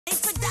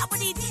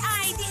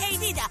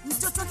DODOMA.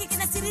 Mtoto wake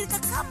kinatiririka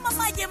kama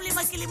maji ya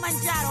mlima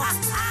Kilimanjaro.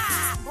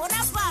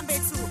 Mbona pambe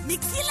tu. Ni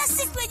kila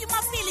siku ya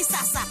Jumapili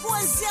sasa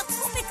kuanzia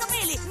 10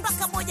 kamili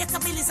mpaka 1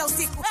 kamili za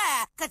usiku.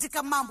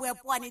 Katika mambo ya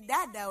pwani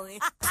dada we.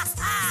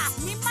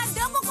 Ni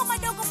madogo kwa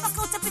madogo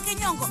mpaka utapike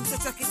nyongo.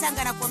 Mtoto wa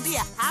Kitanga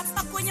anakuambia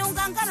hapa kwenye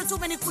ungangano tu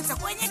umenikuta,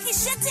 kwenye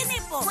kisheti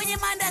nipo, kwenye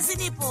maandazi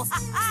nipo.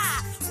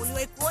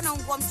 Uliwahi kuona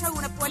ungo wa mchawi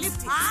unapewa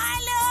lifti?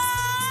 Halo!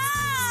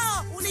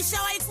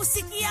 Ulishawahi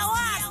kusikia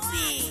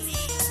wapi?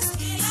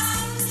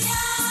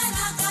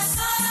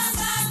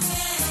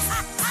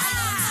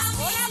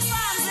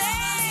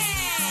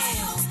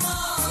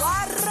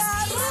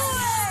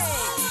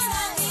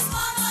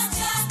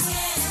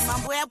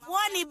 Mambo ya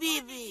pwani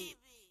bibi.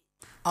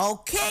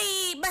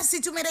 Okay, basi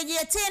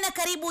tumerejea tena.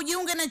 Karibu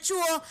ujiunge na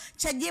chuo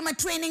cha Gema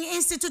Training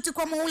Institute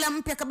kwa muhula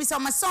mpya kabisa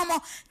wa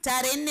masomo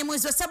tarehe 4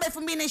 mwezi wa 7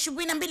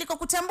 2022 kwa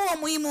kutambua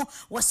umuhimu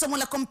wa somo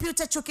la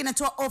kompyuta. Chuo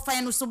kinatoa ofa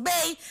ya nusu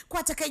bei kwa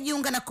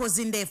atakayejiunga na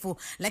kozi ndefu.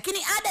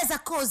 Lakini ada za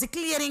kozi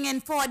clearing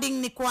and forwarding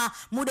ni kwa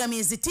muda wa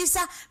miezi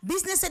 9,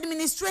 business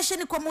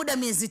administration kwa muda wa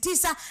miezi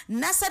 9,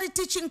 nursery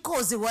teaching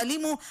course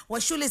walimu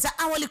wa shule za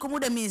awali kwa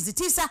muda wa miezi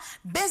 9,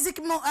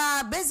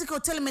 basic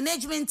hotel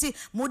management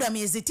muda wa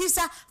miezi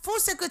 9,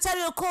 full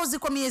secretarial course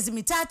kwa miezi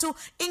 3,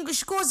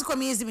 English course kwa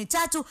miezi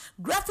 3,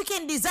 graphic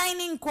and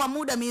designing kwa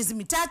muda miezi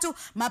 3,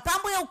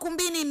 mapambo ya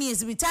ukumbini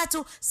miezi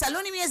 3,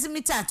 saloni miezi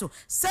 3,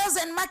 sales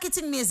and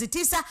marketing miezi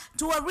 9,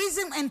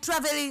 tourism and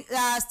travel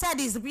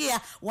studies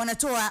pia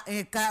wanatoa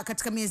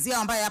katika miezi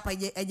yao ambayo hapa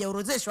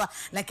haijaorodheshwa.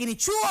 Lakini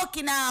chuo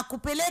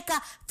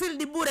kinakupeleka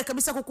field bure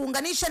kabisa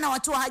kukuunganisha na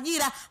watu wa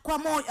ajira kwa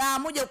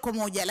moja kwa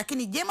moja.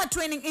 Lakini Gema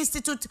Training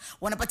Institute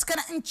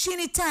wanapatikana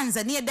nchini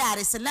Tanzania, Dar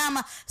es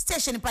Salaam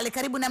station pale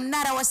karibu na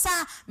mnara wa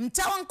saa,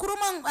 mtaa wa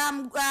Nkuruma,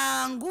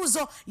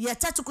 nguzo ya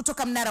 3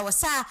 kutoka mnara wa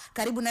saa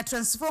karibu na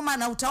transformer,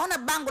 na utaona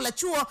bango la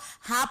chuo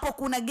hapo.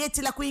 Kuna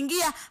geti la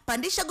kuingia,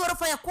 pandisha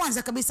gorofa ya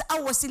kwanza kabisa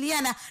au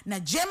wasiliana na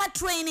Gema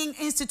Training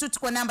Institute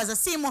kwa namba za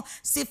simu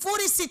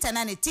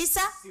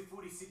 0689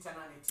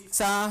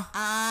 97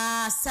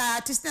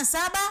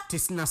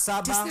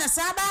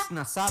 92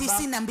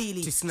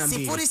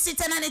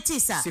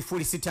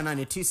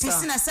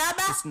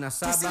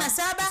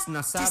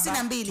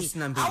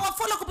 0689 au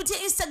follow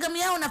kupitia Instagram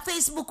yao na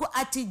Facebook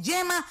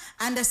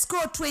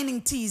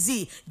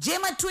 @Gema_training_tz.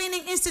 Gema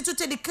Training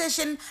Institute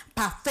Education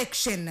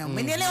Perfection.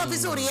 Umenielewa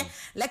vizuri eh?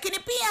 Lakini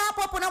pia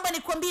hapo naomba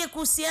nikwambie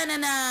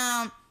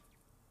kuhusiana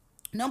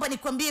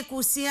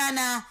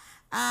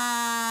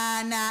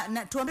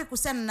tuambie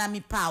kuhusiana na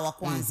mipawa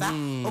kwanza.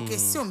 Okay,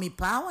 sio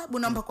mipawa. Hebu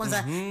naomba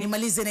kwanza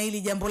nimalize na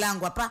hili jambo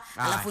langu hapa,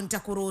 alafu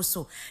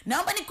nitakuruhusu.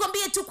 Naomba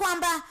nikwambie tu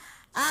kwamba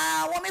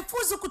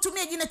wamefuzu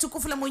kutumia jina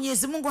tukufu la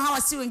Mwenyezi Mungu.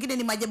 Hawa si wengine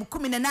ni Maajabu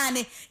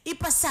 18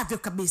 ipasavyo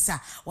kabisa.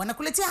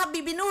 Wanakuletea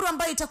Habibi Nuru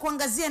ambayo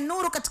itakuangazia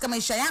nuru katika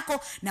maisha yako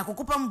na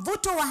kukupa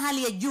mvuto wa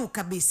hali ya juu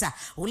kabisa.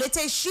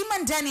 Huleta heshima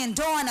ndani ya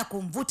ndoa na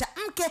kumvuta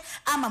mke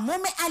ama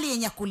mume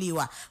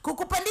aliyenyakuliwa,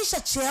 kukupandisha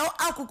cheo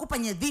au kukupa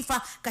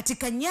nyadhifa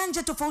katika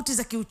nyanja tofauti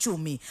za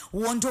kiuchumi.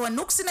 Huondoa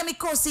nuksi na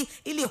mikosi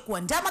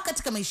iliyokuandama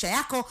katika maisha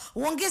yako,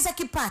 huongeza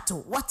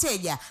kipato,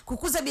 wateja,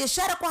 kukuza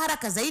biashara kwa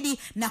haraka zaidi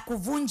na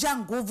kuvunja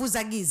nguvu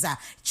za giza.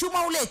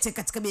 Chuma ulete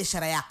katika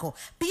biashara yako.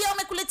 Pia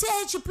wamekuletea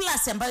H+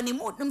 ambayo ni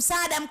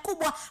msaada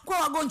mkubwa kwa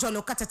wagonjwa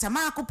waliokata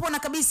tamaa kupona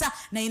kabisa,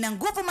 na ina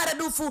nguvu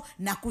maradufu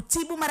na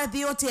kutibu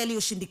maradhi yote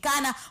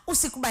yaliyoshindikana.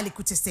 Usikubali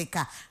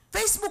kuteseka.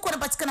 Facebook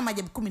wanapatikana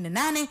Maajabu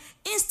 18,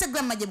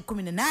 Instagram Maajabu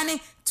 18,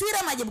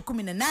 Twitter Maajabu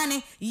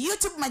 18,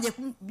 YouTube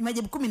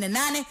Maajabu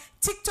 18,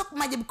 TikTok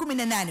Maajabu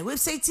 18.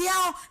 Website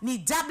yao ni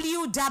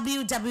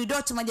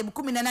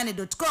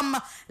www.maajabu18.com.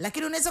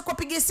 Lakini unaweza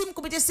kuwapigia simu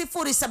kupitia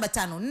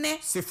 0754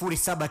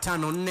 27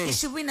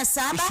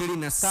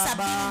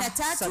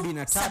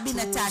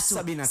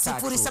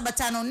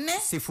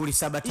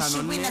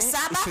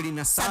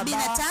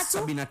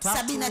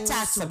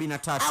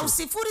 au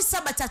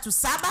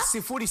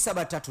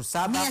 0737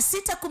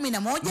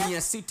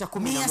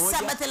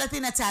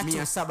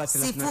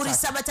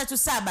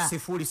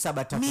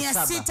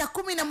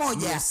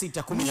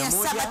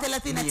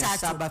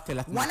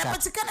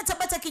 wanapatikana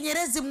Tabata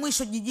Kinyerezi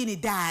mwisho jijini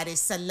Dar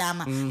es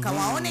Salaam.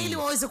 Kawaone ili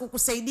waweze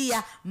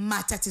kukusaidia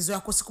matatizo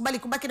yako. Usikubali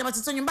kubaki na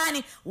matatizo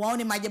nyumbani,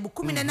 waone Maajabu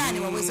 18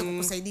 waweze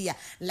kukusaidia.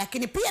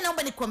 Lakini pia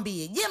naomba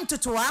nikwambie, je,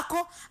 mtoto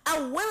wako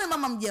au wewe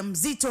mama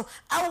mjamzito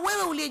au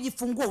wewe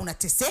uliyejifungua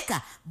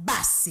unateseka?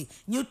 Basi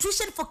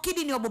Nutrition for Kid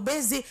ni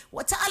wabobezi,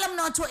 wataalamu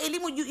na watu wa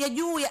elimu ya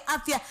juu ya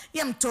afya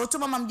ya mtoto,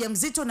 mama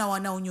mjamzito na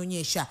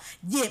wanaonyonyesha.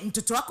 Je,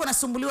 mtoto wako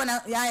anasumbuliwa na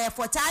haya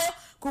yafuatayo: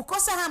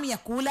 kukosa hamu ya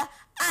kula,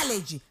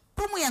 allergy,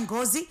 pumu ya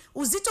ngozi,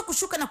 uzito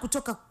kushuka na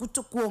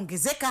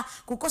kuongezeka,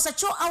 kukosa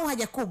choo au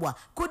haja kubwa,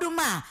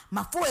 kudumaa,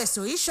 mafua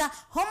yasioisha,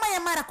 homa ya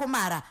mara kwa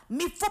mara,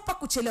 mifupa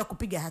kuchelewa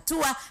kupiga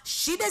hatua,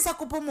 shida za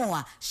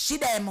kupumua,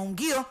 shida ya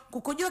maungio,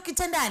 kukojoa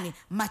kitandani,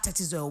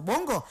 matatizo ya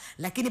ubongo.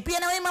 Lakini pia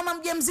na wewe mama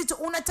mjamzito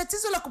una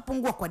tatizo la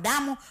kupungua kwa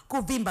damu,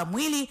 kuvimba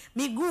mwili,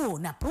 miguu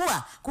na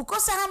pua,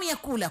 kukosa hamu ya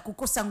kula,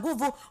 kukosa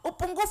nguvu,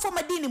 upungufu wa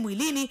madini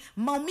mwilini,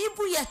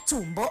 maumivu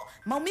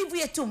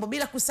ya tumbo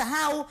bila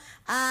kusahau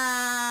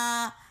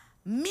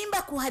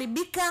mimba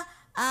kuharibika,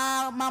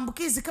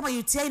 maambukizi kama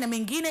UTI na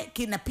mengine,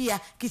 na pia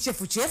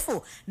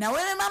kichefuchefu. Na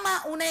wewe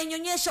mama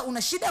unayenyonyesha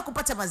una shida ya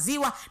kupata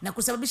maziwa na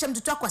kusababisha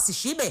mtoto wako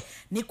asishibe,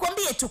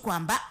 nikwambie tu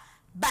kwamba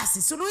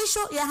basi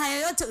suluhisho ya haya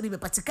yote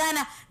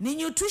limepatikana.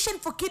 Ni Nutrition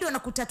for Kid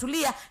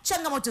wanakutatulia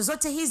changamoto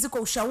zote hizi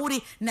kwa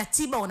ushauri na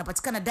tiba.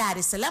 Wanapatikana Dar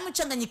es Salaam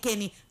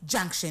Changanyikeni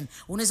Junction.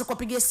 Unaweza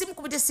kuwapigia simu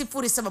kupitia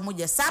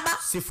 0717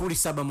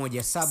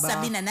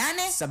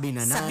 78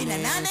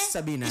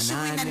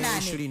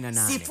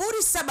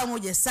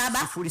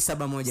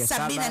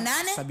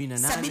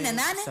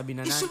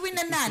 78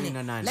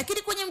 28.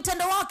 Lakini kwenye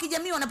mtandao wao wa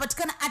kijamii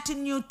wanapatikana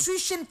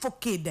 @Nutrition for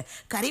Kid.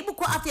 Karibu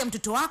kwa afya ya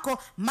mtoto wako,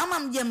 mama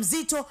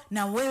mjamzito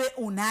na wewe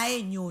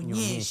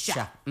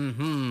unayenyonyesha.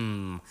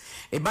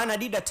 Bana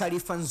Dida,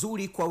 taarifa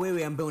nzuri kwa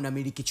wewe ambaye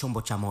unamiliki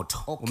chombo cha moto.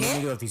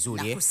 Umeelewa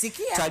vizuri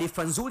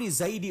Taarifa nzuri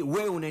zaidi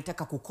wewe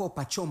unataka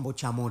kukopa chombo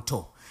cha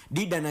moto.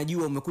 Dida,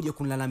 najua umekuja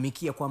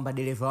kunilalamikia kwamba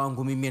dereva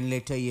wangu mimi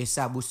anileta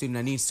hesabu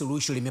sina nini.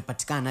 Suluhisho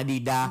limepatikana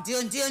Dida.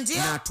 Ndio.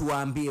 Na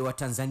tuwaambie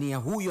Watanzania,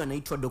 huyu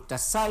anaitwa Dr.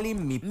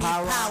 Salim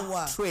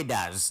Mipawa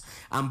Traders,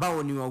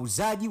 ambao ni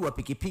wauzaji wa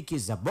pikipiki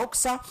za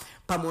Boxer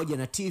pamoja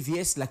na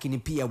TVS, lakini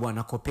pia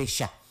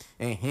wanakopesha.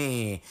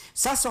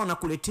 Sasa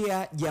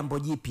wanakuletea jambo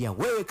jipya.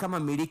 Wewe kama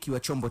miliki wa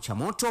chombo cha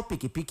moto,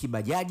 pikipiki,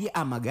 bajaji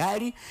ama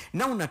gari,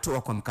 na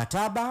unatoa kwa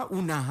mkataba,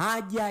 una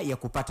haja ya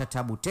kupata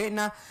tabu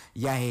tena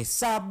ya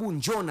hesabu,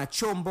 njoo na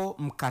chombo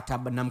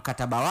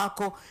mkataba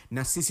wako,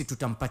 na sisi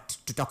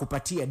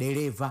tutakupatia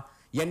dereva.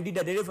 Yani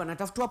Dida, dereva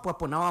anatafutwa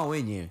hapo na wao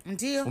wenyewe.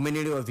 Ndio.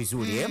 Umenielewa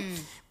vizuri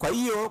Kwa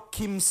hiyo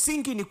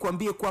kimsingi ni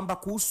kuambie kwamba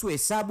kuhusu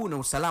hesabu na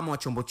usalama wa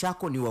chombo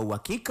chako ni wa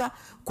uhakika,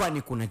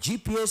 kwani kuna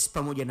GPS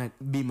pamoja na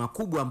bima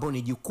kubwa ambayo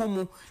ni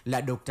jukumu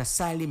la Dr.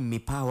 Salim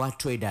Mipawa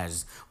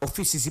Traders.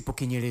 Ofisi zipo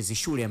Kinyerezi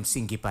shule ya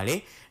msingi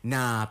pale,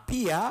 na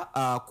pia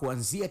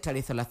kuanzia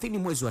tarehe 30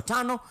 mwezi wa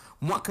 5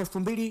 mwaka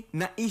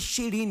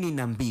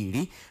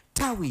 2022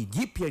 tawi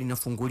jipya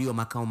linafunguliwa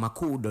makao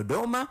makuu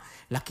Dodoma,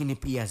 lakini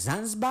pia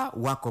Zanzibar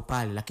wako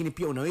pale. Lakini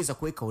pia unaweza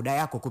kuweka oda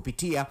yako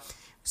kupitia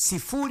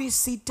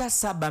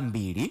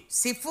 0672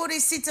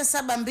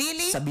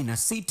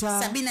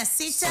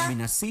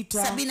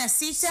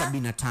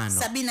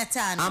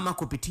 76 ama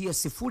kupitia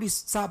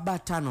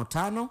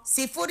 0755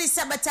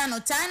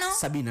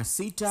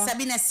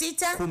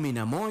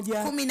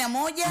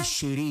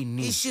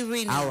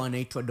 20. Au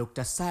anaitwa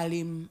Dr.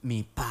 Salim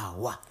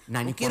Mipawa.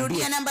 Na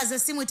nikirudia namba za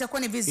simu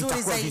itakuwa ni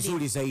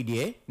vizuri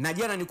zaidi. Na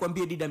jana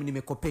nikwambie Dida,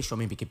 nimekopeshwa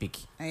mimi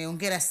pikipiki.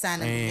 Hongera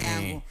sana ndugu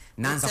yangu.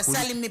 Dr.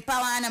 Salim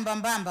Mipawa ana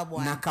mbambamba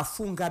bwana. Na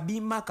kafunga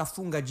bima,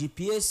 kafunga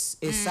GPS,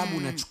 hesabu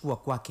unachukua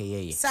kwake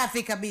yeye.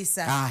 Safi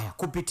kabisa. Haya,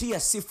 kupitia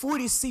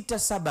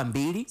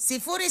 0672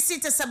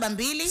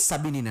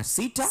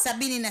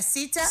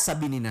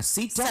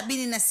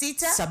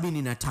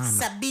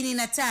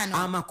 76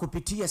 ama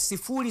kupitia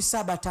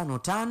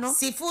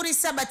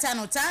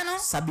 0755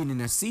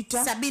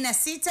 76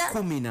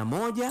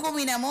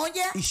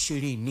 11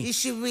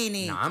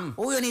 20.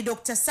 Huyo ni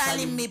Dr.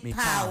 Salim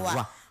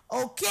Mipawa.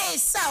 Okay,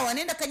 sawa,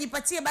 nenda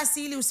kajipatie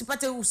basi ili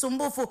usipate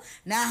usumbufu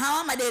na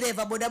hawa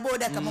madereva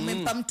bodaboda. Kama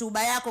umempa mtu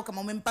uba yako,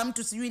 kama umempa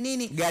mtu sijui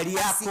nini, gari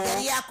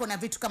yako na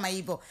vitu kama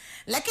hivyo.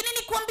 Lakini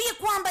nikwambie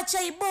kwamba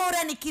chai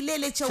bora ni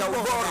kilele cha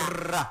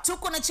ubora.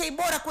 Tuko na chai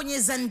bora kwenye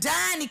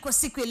Zandani kwa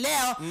siku ya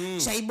leo.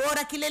 Chai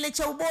bora kilele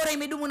cha ubora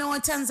imedumu na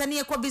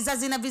Watanzania kwa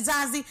vizazi na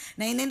vizazi,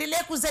 na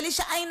inaendelea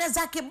kuzalisha aina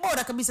zake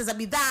bora kabisa za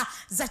bidhaa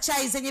za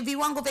chai zenye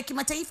viwango vya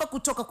kimataifa,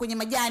 kutoka kwenye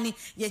majani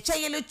ya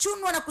chai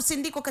yaliyochunwa na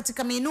kusindikwa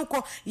katika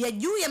miinuko ya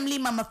juu ya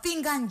mlima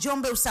Mafinga,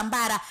 Njombe,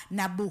 Usambara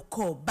na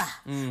Bukoba.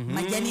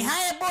 Majani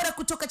haya bora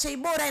kutoka chai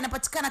bora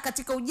yanapatikana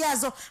katika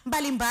ujazo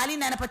mbalimbali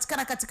na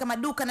yanapatikana katika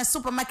maduka na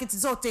supermarket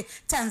zote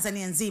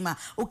Tanzania nzima.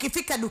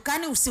 Ukifika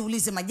dukani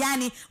usiulize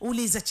majani,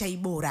 uliza chai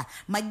bora.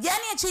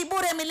 Majani ya chai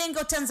bora yamelenga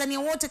Watanzania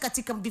wote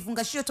katika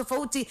vifungashio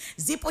tofauti.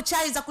 Zipo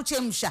chai za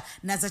kuchemsha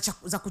na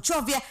za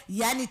kuchovya,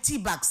 yani tea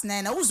bags, na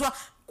yanauzwa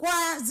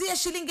kuanzia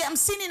shilingi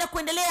 50 na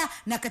kuendelea,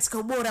 na katika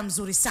ubora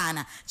mzuri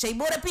sana. Chai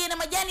bora pia ina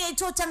majani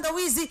yaitwa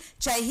tangawizi.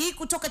 Chai hii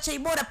kutoka chai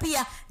bora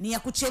pia ni ya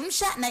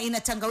kuchemsha na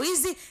ina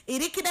tangawizi,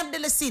 iriki na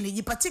mdalasini.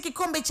 Jipatie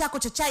kikombe chako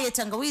cha chai ya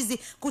tangawizi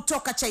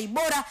kutoka chai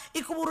bora,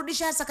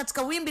 ikuburudisha hasa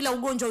katika wimbi la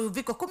ugonjwa wa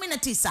uviko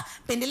 19.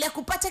 Pendelea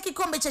kupata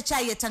kikombe cha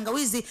chai ya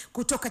tangawizi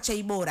kutoka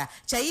chai bora.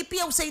 Chai hii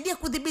pia husaidia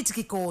kudhibiti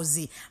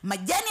kikohozi.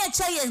 Majani ya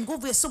chai ya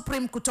nguvu ya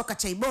Supreme kutoka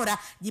chai bora.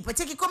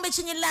 Jipatie kikombe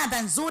chenye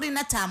ladha nzuri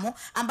na tamu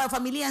ambayo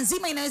familia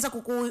nzima ina unaweza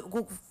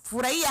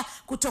kufurahia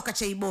kutoka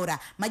chai bora.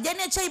 Majani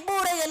ya chai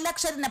bora ya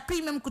luxury na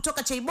premium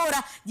kutoka chai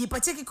bora.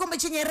 Jipatie kikombe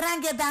chenye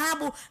rangi ya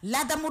dhahabu,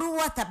 ladha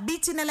murua,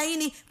 thabiti na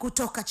laini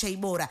kutoka chai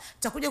bora.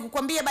 Tutakuja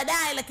kukwambia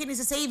baadaye, lakini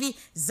sasa hivi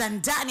za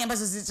ndani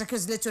ambazo zilitakiwa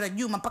ziletwe na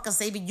Juma, mpaka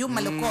sasa hivi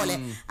Juma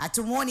Lokole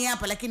hatumuoni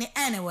hapa, lakini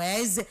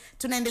anyways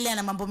tunaendelea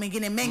na mambo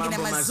mengine mengi na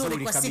mazuri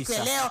kwa kabisa siku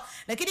ya leo.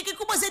 Lakini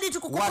kikubwa zaidi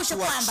tukukumbusha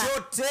kwamba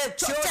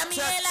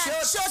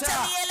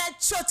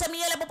chota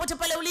miela popote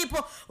pale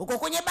ulipo, uko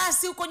kwenye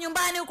basi, uko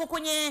nyumbani, uko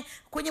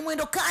kwenye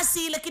mwendo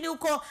kasi, lakini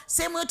uko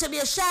sehemu yote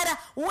biashara,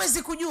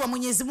 uwezi kujua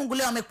Mwenyezi Mungu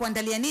leo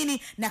amekuandalia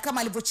nini. Na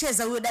kama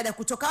alivyocheza huyo dada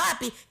kutoka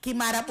wapi,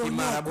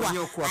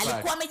 Kimarabonyokwa,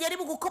 alikuwa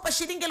amejaribu kukopa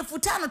shilingi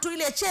 5,000 tu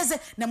ili acheze,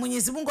 na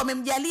Mwenyezi Mungu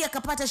amemjalia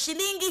akapata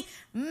shilingi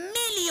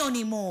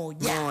milioni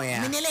 1.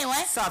 Umenielewa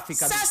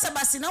Sasa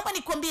basi naomba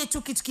nikwambie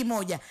tu kitu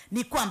kimoja,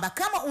 ni kwamba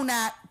kama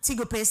una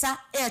Tigo Pesa,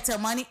 Airtel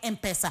Money,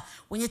 M-Pesa.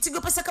 Wenye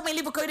Tigo Pesa kama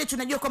ilivyo kawaida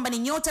tunajua kwamba ni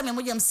nyota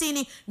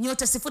 150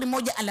 nyota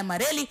 01 alama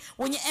reli.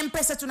 Wenye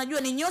M-Pesa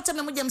tunajua ni nyota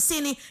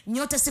 150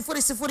 nyota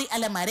 00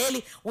 alama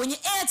reli. Wenye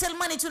Airtel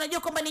Money tunajua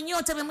kwamba ni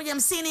nyota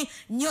 150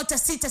 nyota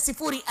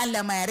 60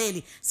 alama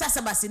reli.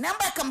 Sasa basi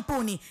namba ya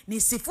kampuni ni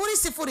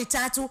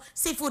 003004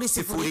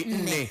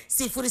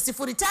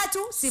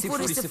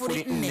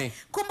 003004.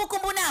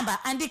 Kumbukumbu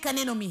namba andika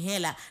neno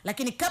mihela,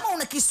 lakini kama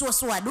una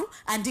kiswaswadu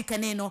andika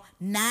neno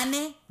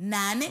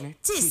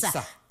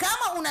 889.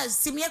 Kama una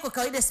simu yako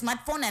kawaida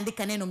smartphone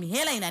andika neno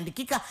mihela,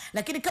 inaandikika,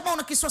 lakini kama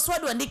una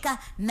kiswaswadu andika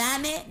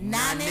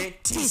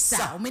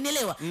 889.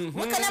 Umenielewa?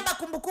 Weka namba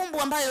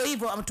kumbukumbu ambayo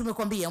hivyo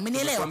tumekwambia,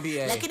 umenielewa?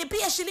 Lakini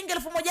pia shilingi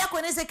 1,000 yako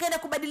inaweza ikaenda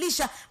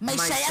kubadilisha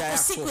maisha yako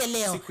siku ya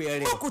leo.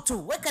 Huku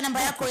tu weka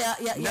namba yako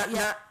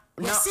ya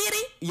siri,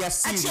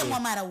 achia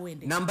muamala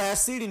uende. Namba ya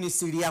siri ni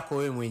siri yako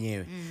wewe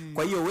mwenyewe.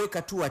 Kwa hiyo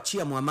weka tu,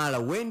 achia muamala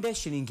uende.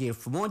 Shilingi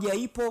 1,000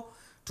 ipo,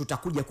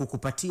 tutakuja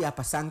kukupatia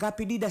hapa saa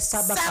ngapi Dida?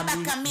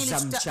 7 kamili za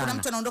mchana. Kuna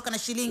mtu anaondoka na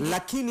shilingi.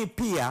 Lakini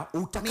pia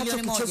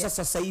utakachokicheza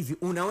sasa hivi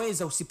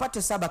unaweza usipate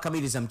 7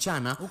 kamili za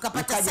mchana,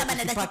 ukapata 7 na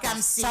dakika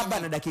 50.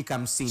 7 na dakika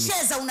 50.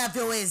 Cheza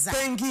unavyoweza.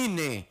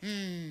 Pengine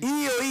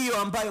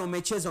hiyo ambayo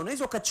umecheza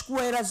unaweza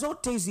ukachukua hela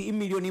zote hizi,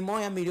 milioni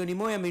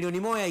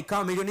 1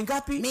 ikawa milioni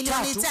ngapi?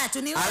 Milioni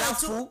 3. Ni wewe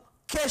tu.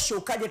 Kesho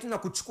ukaja tena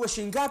kuchukua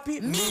shilingi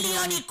ngapi?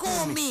 Milioni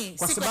 10.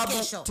 Kwa sababu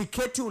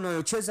tiketi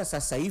unayocheza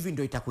sasa hivi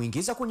ndio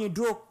itakuingiza kwenye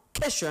draw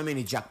kesho ya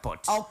mini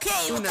jackpot.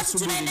 Wakati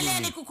tunaendelea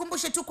ni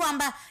kukumbushe tu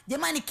kwamba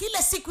jamani,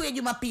 kila siku ya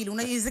Jumapili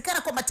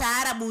unawezekana kwamba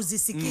taarabu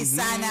uzisikii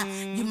sana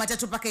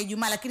Jumatatu mpaka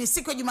Ijumaa, lakini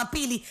siku ya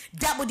Jumapili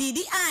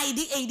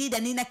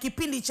DDIDAD nina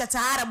kipindi cha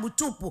taarabu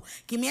tupu.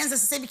 Kimeanza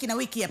sasa hivi, kina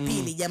wiki ya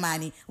pili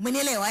jamani.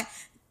 Umenielewa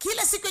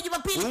Kila siku ya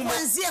Jumapili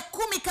kuanzia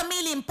 10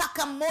 kamili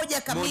mpaka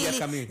 1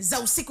 kamili za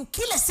usiku,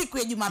 kila siku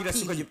ya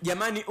Jumapili.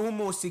 Jamani,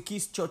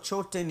 usikisi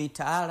chochote, ni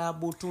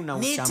taarabu tu na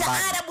uchambaji. Ni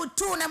taarabu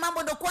tu na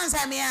mambo ndo kwanza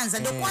yameanza.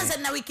 Ndo kwanza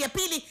na wiki ya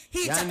pili,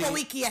 hii itakuwa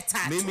wiki ya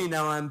 3. Mimi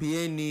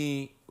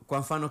nawaambieni, kwa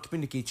mfano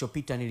kipindi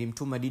kilichopita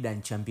nilimtuma Dida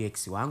nichambie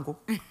ex wangu.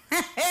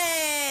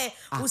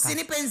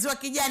 Usinipe nzi wa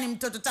kijani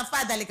mtoto,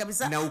 tafadhali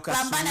kabisa.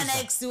 Pambana na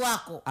ex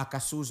wako.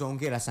 Akasuza,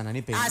 ongera sana,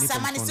 nipe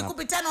samani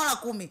sikupi 5 wala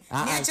 10.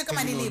 Niache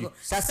kama nilivyo.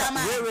 Sasa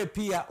wewe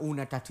pia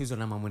una tatizo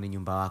na mamwene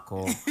nyumba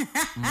wako.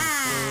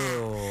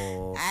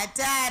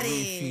 Hatari.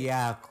 Wifi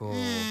yako,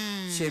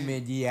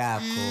 shemeji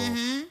yako.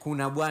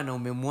 Kuna bwana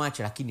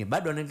umemwacha lakini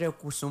bado anaendelea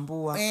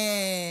kukusumbua.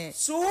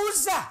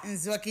 Suuza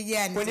nzi wa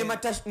kijani. Kwenye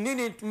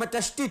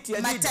matashtiti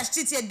ya Dida.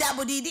 Matashtiti ya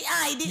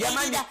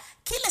DDIDAD.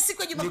 Kila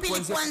siku ya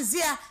Jumapili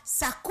kuanzia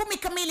saa 10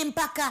 kamili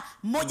mpaka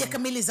 1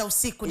 kamili za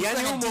usiku. Ni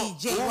kwa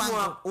DJ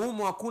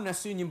wangu. Hakuna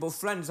si nyimbo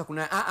fulani za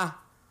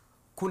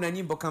kuna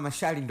nyimbo kama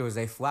Shari ndo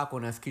dhaifu wako,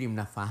 nafikiri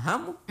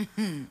mnafahamu.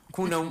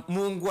 Kuna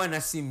Mungu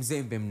ana si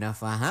mzembe,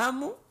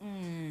 mnafahamu.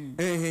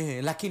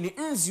 Lakini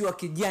nzi wa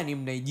kijani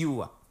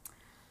mnaijua.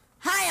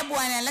 Haya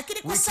bwana,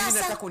 lakini kwa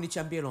sasa nataka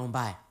unichambie roho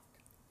mbaya.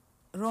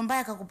 Roho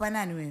mbaya kakupa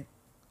nani wewe?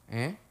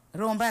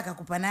 Roho mbaya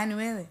kakupa nani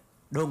wewe?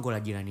 Dongo la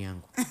jirani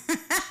yangu.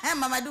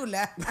 Mama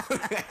Dula.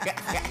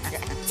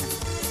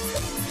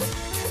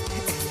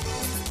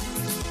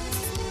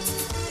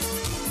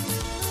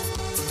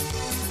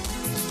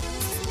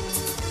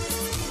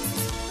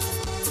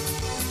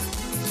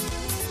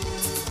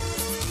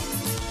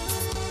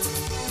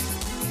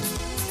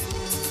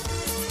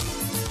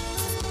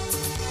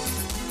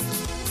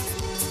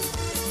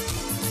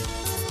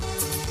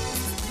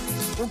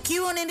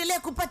 Ukiwa unaendelea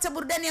kupata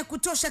burudani ya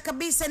kutosha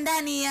kabisa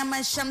ndani ya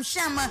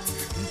mashamshama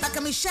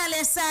mpaka mishale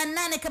ya saa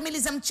 8 kamili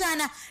za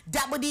mchana.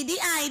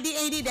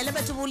 DDIDAD.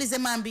 Labda tumuulize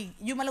Mambi,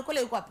 Juma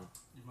Lokole yuko wapi?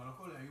 Juma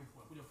Lokole yupo,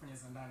 anakuja kufanya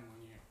za ndani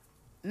mwenyewe.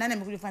 Nani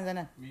amekuja kufanya za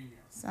ndani? Mimi.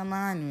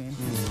 Samahani wewe.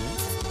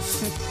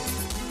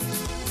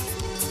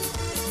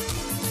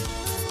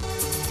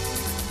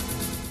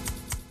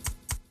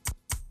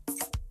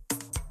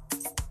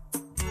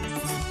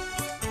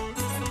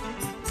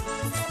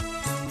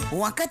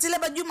 Wakati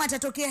labda Juma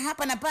atatokea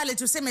hapa na pale,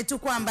 tuseme tu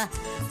kwamba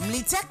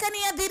mlitaka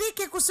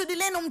niadhirike kusudi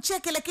lenu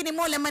mcheke, lakini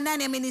Mola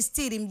Manani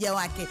amenistiri mja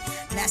wake.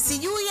 Na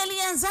sijui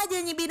alianzaje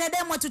yenye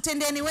binadamu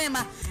atutendeani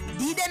wema.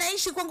 Dida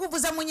naishi kwa nguvu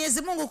za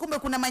Mwenyezi Mungu, kumbe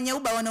kuna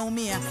manyauba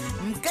wanaumia.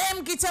 Mkae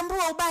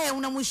mkitambua ubaya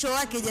una mwisho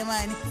wake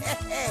jamani.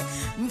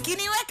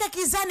 Mkiniweka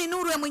kizani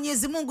nuru ya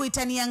Mwenyezi Mungu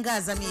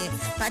itaniangaza mie.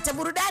 Pata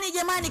burudani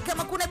jamani,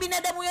 kama kuna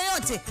binadamu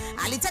yoyote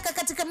alitaka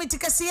katika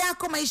mitikasi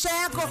yako, maisha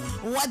yako,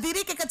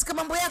 uadhirike katika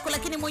mambo yako,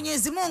 lakini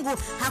Mwenyezi Mungu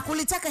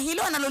hakulitaka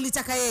hilo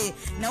analolitaka yeye.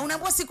 Na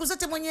unaambia siku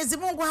zote Mwenyezi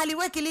Mungu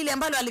haliweki lile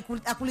ambalo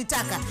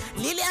hakulitaka.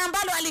 Lile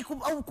ambalo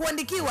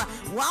alikuandikiwa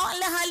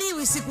wala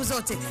haliwi siku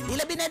zote.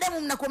 Ila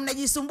binadamu mnakuwa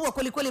mnajisumbua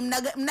kweli kweli,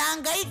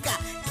 mnahangaika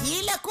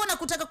kila kona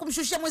kutaka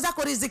kumshushia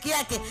mwenzako riziki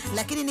yake,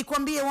 lakini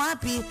nikwambie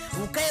wapi,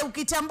 ukae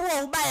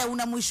ukitambua ubaya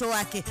una mwisho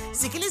wake.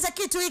 Sikiliza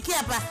kitu hiki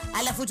hapa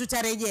alafu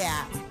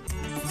tutarejea.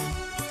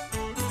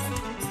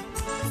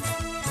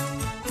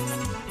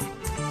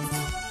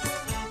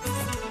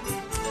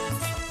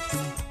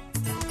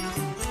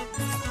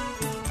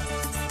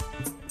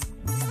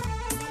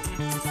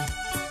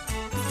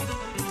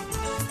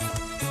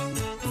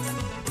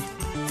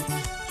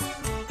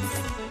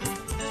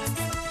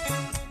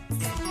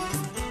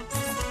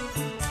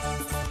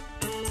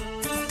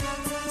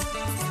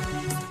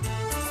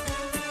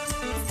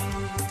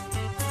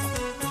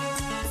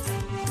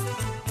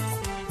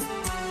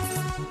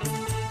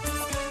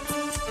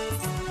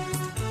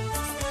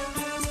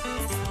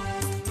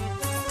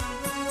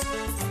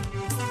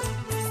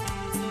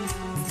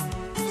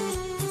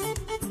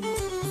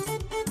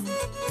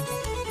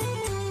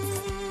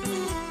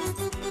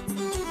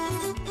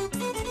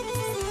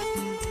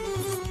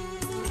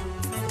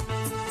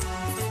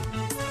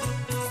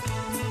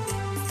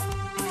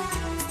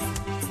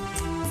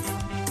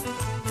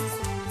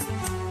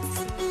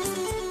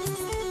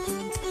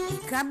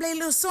 Kabla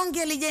ile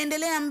songe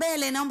lijaendelea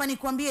mbele, naomba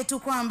nikwambie tu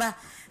kwamba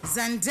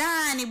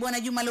Zandani bwana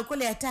Juma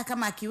Lokole hata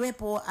kama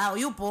akiwepo au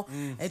yupo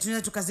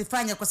tunaweza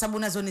tukazifanya, kwa sababu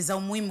nazo ni za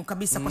umuhimu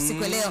kabisa kwa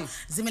siku leo.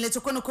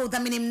 Zimeletwa kwenu kwa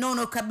udhamini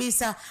mnono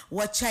kabisa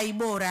wa chai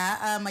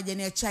bora,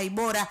 majani ya chai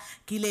bora,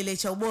 kilele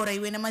cha ubora,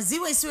 iwe na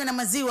maziwa isiwe na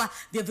maziwa,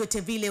 vyovyote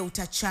vile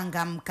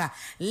utachangamka.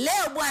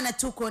 Leo bwana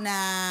tuko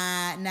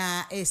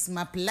na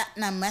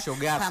ESMAPLATINUM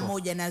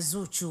pamoja na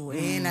ZUCHU.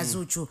 Na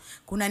ZUCHU.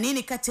 Kuna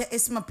nini kati ya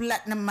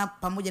ESMAPLATINUM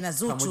pamoja na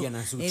ZUCHU?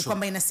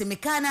 Kwamba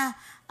inasemekana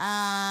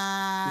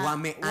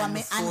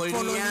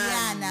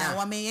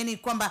wame-unfollowiana, yani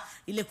kwamba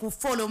ile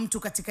kufollow mtu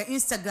katika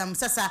Instagram.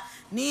 Sasa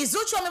ni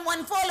ZUCHU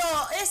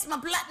amemwanfollow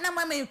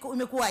ESMAPLATINUM,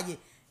 imekuwaje?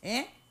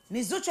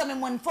 Ni ZUCHU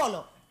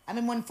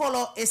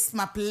amemwanfollow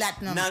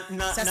ESMAPLATINUM.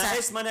 Sasa na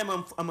ESMA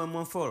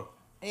amemwanfollow.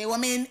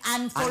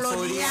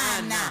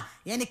 Wame-unfollowiana,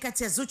 yani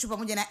kati ya ZUCHU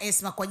pamoja na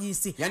ESMA kwa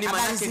jinsi yani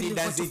manake ni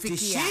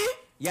dazitishi,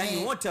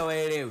 yani wote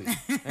waelewi.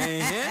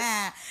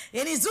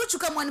 Yani ZUCHU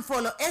kama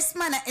unfollow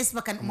ESMA na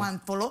ESMA kan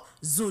unfollow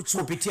ZUCHU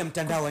kupitia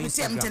mtandao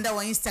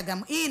wa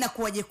Instagram. Hii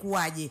inakuwaje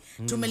kuwaje?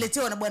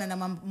 Tumeletewa na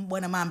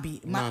bwana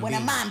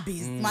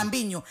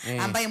Mambinyo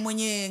ambaye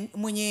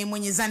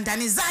mwenye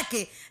zandani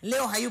zake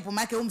leo hayupo,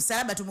 maana yake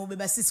msalaba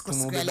tumeubeba sisi kwa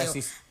siku ya leo.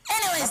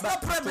 Anyways, no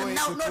problem,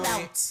 no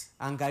doubt.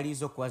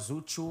 Angalizo kwa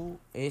ZUCHU,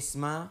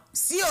 ESMA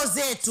sio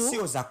zetu,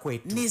 sio za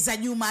kwetu, ni za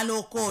Juma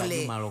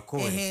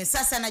Lokole.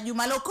 Sasa na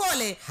Juma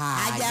Lokole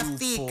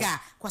hajafika,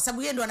 kwa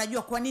sababu yeye ndo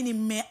anajua kwa nini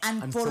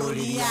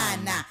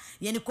mme-unfollowiana.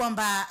 Yani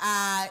kwamba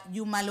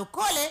Juma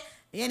Lokole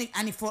yani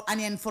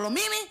unfollow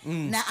mimi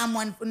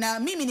na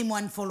mimi ni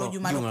unfollow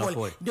Juma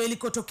Lokole. Ndio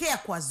ilikotokea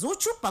kwa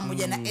ZUCHU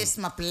pamoja na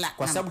ESMAPLATINUM.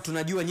 Kwa sababu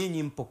tunajua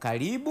nyinyi mpo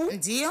karibu.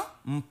 Ndio.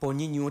 Mpo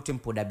nyinyi wote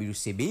mpo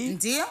WCB.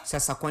 Ndio.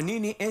 Sasa kwa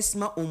nini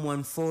ESMA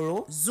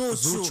unfollow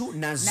ZUCHU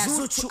na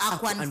ZUCHU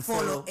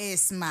unfollow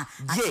ESMA?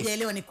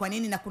 Hajaelewa ni kwa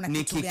nini na kuna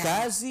kitu gani? Ni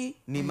kikazi,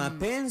 ni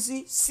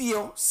mapenzi,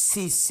 sio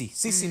sisi.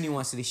 Sisi ni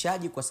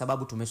wasilishaji kwa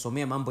sababu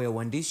tumesomea mambo ya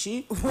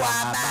uandishi wa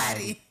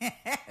habari.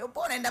 Upo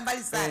unaenda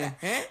mbali sana.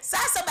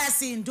 Sasa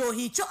basi ndio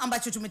hicho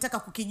ambacho tumetaka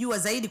kukijua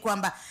zaidi,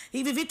 kwamba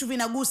hivi vitu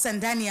vinagusa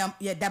ndani ya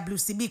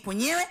WCB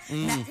kwenyewe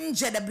na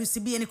nje ya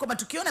WCB. Yani kwamba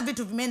tukiona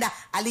vitu vimeenda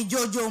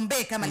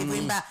alijojombe kama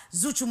alivyoimba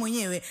ZUCHU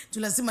mwenyewe,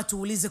 tulazima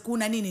tuulize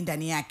kuna nini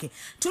ndani yake.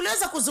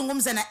 Tuliweza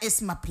kuzungumza na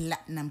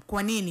ESMAPLATINUM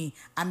kwa nini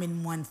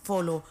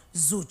amemwanfollow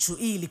ZUCHU,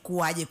 ili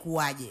kuwaje.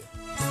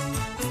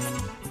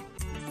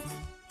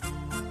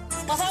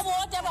 Kwa sababu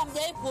wote hapa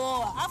mjai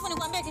kuoa. Alafu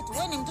nikwambie kitu,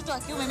 wewe ni mtoto wa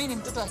kiume, mimi ni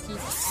mtoto wa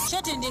kike.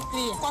 Shoti ndi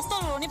clear. Kwa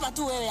story unipa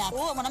tu wewe hapa.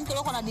 Wewe mwanamke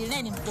ulioko na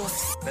deal ni mtoto.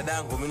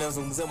 Dadangu, mimi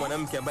nazungumzia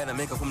mwanamke ambaye na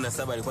miaka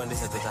 17 alikuwa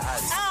ndesha teka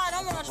hali.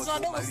 Naomba watoto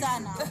wadogo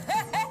sana.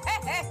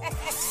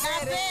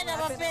 Napenda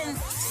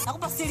mapenzi.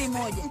 Nakupa siri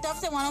moja.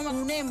 Mtafute mwanaume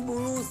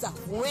unemburuza.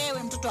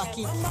 Wewe mtoto wa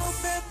kike.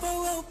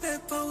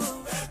 Upepo.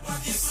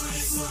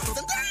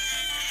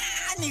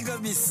 Ni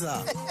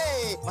kabisa.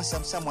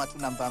 Mashamshamu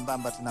hatuna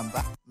mbambamba,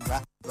 tunamba.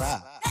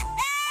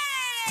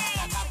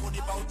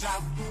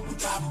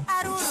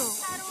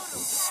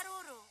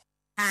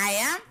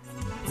 Haya,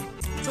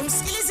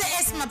 tumsikilize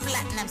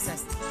ESMAPLATINUM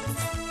sasa.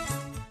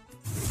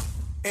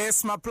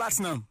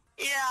 ESMAPLATINUM.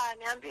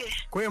 Niambie.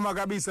 Kwema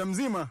kabisa,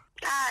 mzima?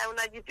 haya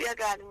unajipia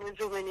gani?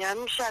 Mwenzi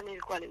umeniamsha,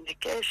 nilikuwa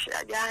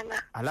nimekesha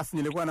jana. Alafu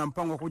nilikuwa na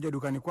mpango kuja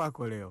dukani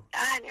kwako leo.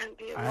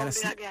 Niambie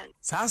unaambia gani?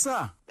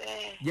 Sasa?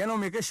 Jana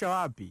umekesha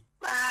wapi?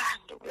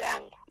 Ndugu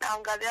yangu,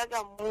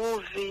 naangaliaga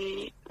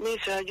movie. Mimi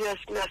sijajua,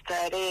 sina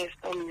starehe,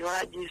 sio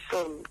mnywaji,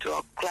 sio mtu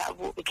wa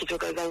klabu.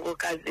 Nikitoka zangu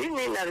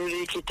kazini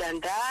narudi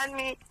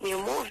kitandani, ni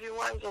movie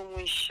mwanzo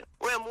mwisho.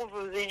 Wewe movie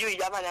uzijui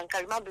jamani,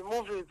 ankali mambo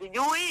movie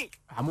uzijui?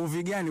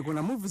 Movie gani?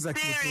 Kuna movie za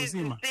kitu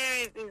nzima.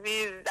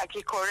 Series za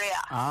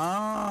Kikorea.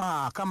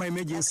 Kama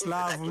Emergency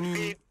Love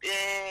nini?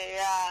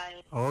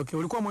 Okay,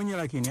 ulikuwa mwenyewe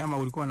lakini ama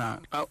ulikuwa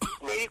na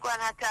Nilikuwa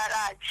na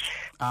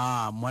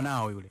Taraji.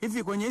 Mwanao yule.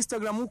 Hivi kwenye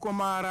Instagram huko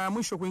mara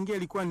mwisho kuingia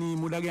ilikuwa ni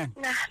muda gani?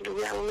 Ndugu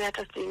yangu mimi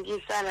hata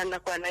siingii sana,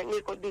 nakuwa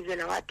niko busy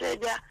na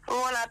wateja.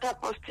 Unaona hata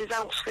posti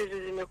zangu siku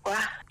hizi zimekuwa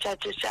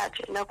chache.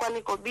 Nakuwa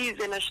niko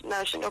busy na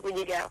nashinda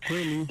kujigawa.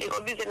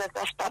 Niko busy na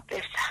tafuta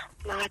pesa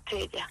na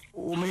wateja.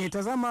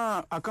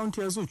 Umeitazama account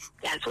ya ZUCHU?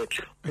 Ya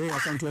ZUCHU.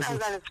 Account ya ZUCHU.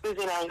 Sasa siku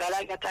hizi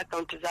naangalia hata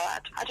account za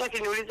watu. Hata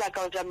ukiniuliza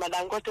account ya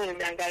Madangote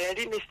nimeangalia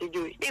lini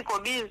sijui. Niko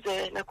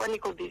busy, nakuwa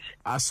niko busy.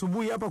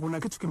 Asubuhi hapa kuna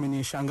kitu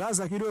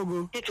kimenishangaza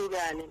kidogo. Kitu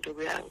gani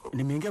ndugu yangu?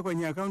 Nimeingia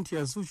kwenye account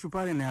ya ZUCHU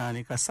pale na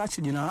nikasearch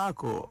jina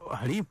lako,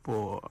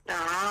 halipo.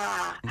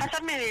 Hata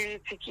mimi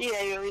nilisikia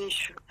hiyo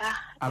issue.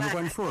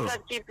 Amekuwa ni follow. Sasa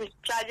kipi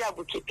cha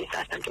ajabu kipi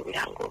sasa ndugu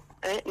yangu?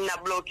 Na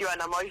blokiwa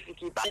na MAWIFI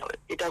KIBAO.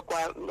 Itakuwa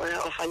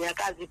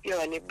wafanyakazi pia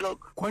wani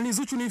block. Kwani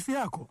ZUCHU ni ifi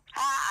yako?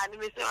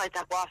 Nimesema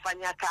itakuwa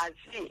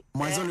wafanyakazi.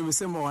 Mwanzo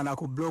nimesema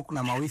wanakublock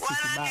na MAWIFI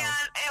KIBAO.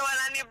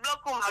 Wanani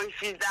block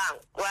MAWIFI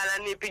zangu.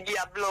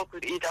 Wananipigia block,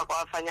 itakuwa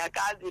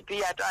wafanyakazi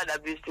pia hata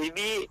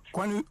DSTV.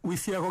 Kwani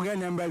wifi yako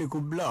gani ambaye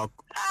alikublock?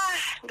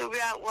 Ndugu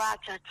yangu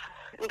acha tu.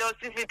 Ndio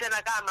sisi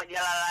tena kama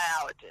jalala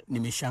yao tena.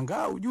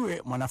 Nimeshangaa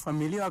ujue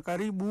mwanafamilia wa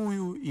karibu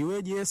huyu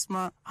iweje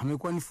Esma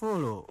amekuwa ni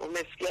follow.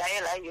 Umesikia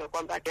hela hiyo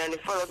kwamba ni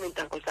follow mimi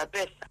nitakosa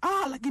pesa.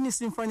 Lakini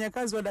si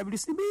mfanyakazi wa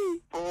WCB.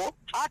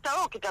 Hata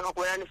wewe ukitaka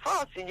kuwa ni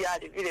follow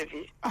sijali vile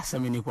vile. Sasa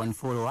mimi niko ni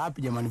follow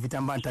wapi jamani,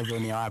 vitambaa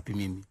nitavionea wapi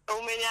mimi?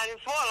 Umeniani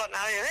follow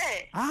na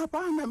wewe?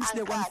 Hapana, mimi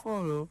sijakuwa ni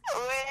follow.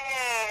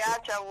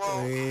 Acha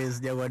uongo.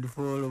 Sijakuwa ni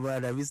follow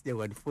bwana, mimi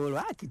sijakuwa ni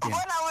follow. Kitendo.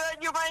 Mbona wewe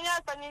Juma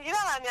Nyasa nyingine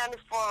ni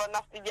follow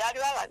na sijali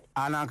wala ni?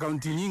 Ana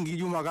akaunti nyingi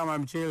Juma kama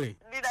mchele.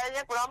 Dida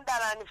yenyewe kuna mtu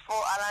anani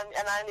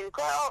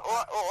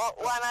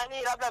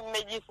wanani labda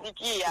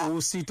mmejisikia.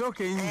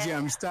 Usitoke nje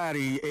ya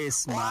mstari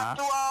Esma.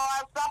 Watu wa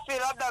Wasafi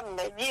labda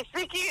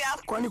mmejisikia.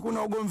 Kwani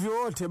kuna ugomvi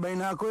wote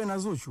baina yako na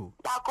ZUCHU?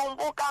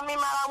 Nakumbuka mimi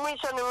mara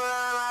mwisho na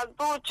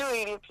ZUCHU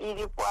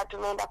ilikuwa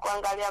tumeenda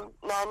kuangalia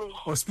nani?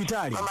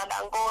 Hospitali. Mama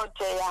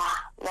Dangote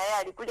na yeye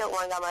alikuja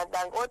kuangalia Mama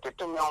Dangote,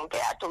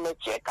 tumeongea,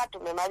 tumecheka,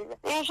 tumemaliza.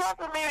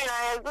 Nishoto mimi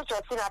na ZUCHU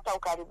sina hata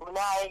ukaribu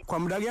naye. Kwa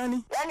muda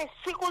gani? Yaani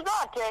siku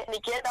zote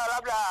nikienda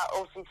labda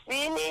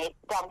ofisini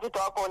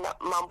tamkuta wako na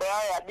mambo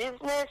yao ya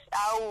business,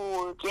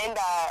 au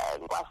kienda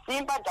kwa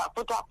Simba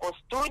takuta kwa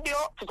studio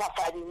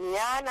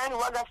tutasalimiana. Ni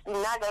waga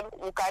sinaga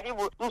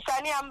ukaribu.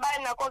 Msanii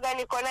ambaye nakoga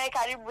niko naye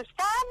karibu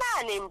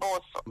sana ni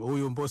Mbosso.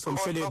 Huyu Mbosso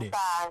Mshedede.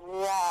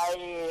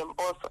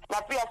 Mbosso.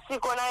 Na pia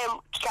siko naye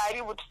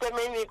karibu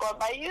tuseme hivi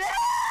kwamba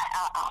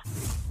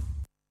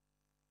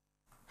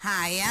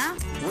Haya,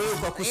 wewe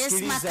kwa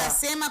kusikiliza Esma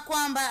kasema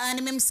kwamba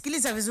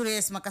nimemsikiliza vizuri.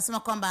 Esma kasema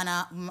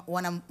kwamba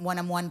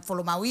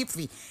wanamfollow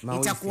MAWIFI,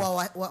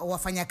 itakuwa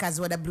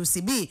wafanyakazi wa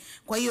WCB.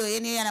 Kwa hiyo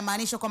yeye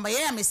anamaanisha kwamba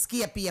yeye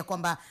amesikia pia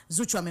kwamba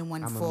ZUCHU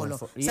amemfollow.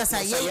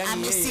 Sasa yeye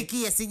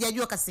amesikia,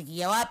 sijajua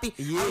kasikia wapi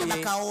au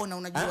nakaona.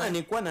 Unajua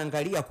nilikuwa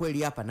naangalia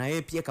kweli hapa na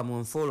yeye pia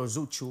kamfollow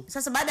ZUCHU.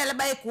 Sasa baada ya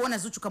baadaye kuona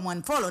ZUCHU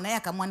kamfollow na yeye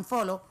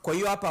akamfollow. Kwa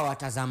hiyo hapa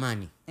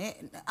watazamani.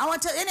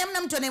 Yaani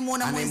hamna mtu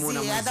anayemuona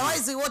mwenzie,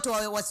 otherwise wote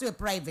wasiwe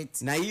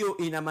private. Na hiyo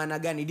ina maana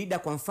gani Dida?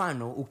 Kwa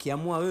mfano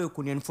ukiamua wewe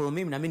kuniunfollow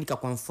mimi na mimi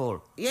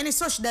nikakunfollow, yani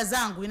sio shida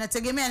zangu,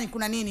 inategemea ni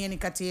kuna nini yani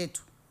kati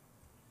yetu.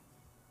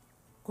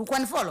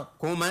 Kukunfollow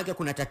kwa maana yake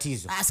kuna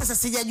tatizo. Sasa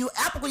sijajua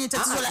hapo kwenye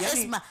tatizo la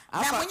Esma.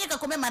 Na mwenyewe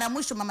kakomea mara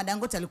mwisho Mama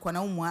Dangote alikuwa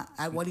naumwa,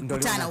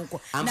 walikutana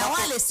huko. Na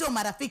wale sio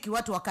marafiki,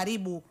 watu wa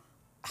karibu.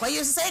 Kwa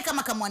hiyo sasa yeye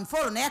kama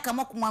kamunfollow na yeye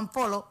kama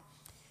kumunfollow.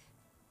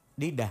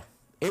 Dida,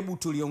 hebu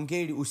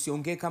tuliongee,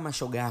 usiongee kama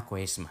shoga yako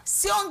Esma.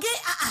 Siongee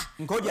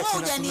ngoja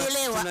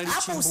hujanielewa.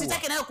 Hapo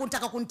usitake nayo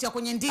kunitaka kunitia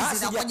kwenye ndizi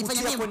na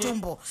kujifanya mimi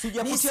mtumbo.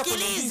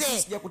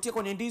 Nisikilize. Sijakutia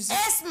kwenye ndizi.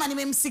 Esma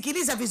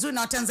nimemsikiliza vizuri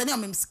na Watanzania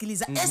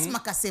wamemsikiliza. Esma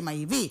kasema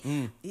hivi,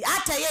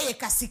 hata yeye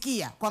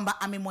kasikia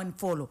kwamba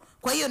amemfollow.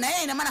 Kwa hiyo na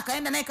yeye ina maana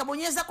kaenda naye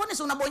kabonyeza. Kwani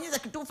si unabonyeza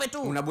kitufe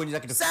tu? Unabonyeza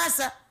kitufe.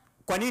 Sasa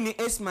kwa nini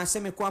Esma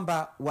aseme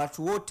kwamba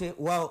watu wote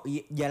wao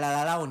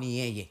jalala lao ni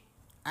yeye?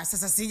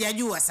 Sasa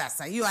sijajua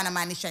sasa hiyo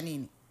anamaanisha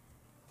nini.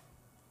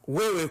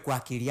 Wewe kwa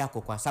akili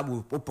yako, kwa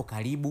sababu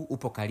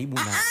upo karibu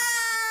na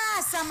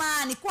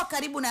samani kuwa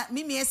karibu na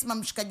mimi Esma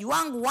mshikaji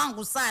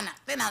wangu sana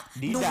tena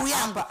ndugu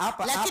yangu,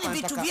 lakini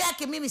vitu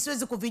vyake mimi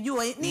siwezi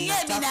kuvijua. Ni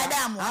yeye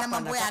binadamu ana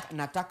mambo yake.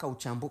 Nataka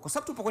uchambue kwa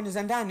sababu tupo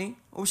kwenye ndani,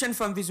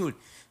 ushanifahamu vizuri.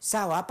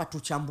 Sawa, hapa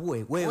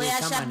tuchambue wewe kama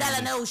nani.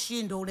 Shabdala nayo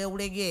ushindo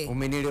ulegee.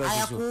 Umenielewa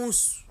vizuri?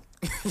 Hayakuhusu.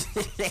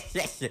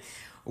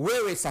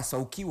 Wewe sasa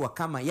ukiwa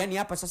kama yani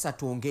hapa sasa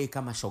tuongee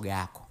kama shoga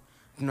yako.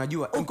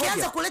 tunajua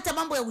ukianza kuleta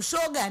mambo ya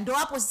ushoga ndio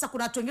hapo sasa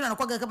kuna watu wengine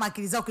wanakuwa kama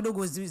akili zao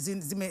kidogo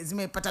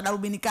zimepata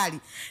darubini kali.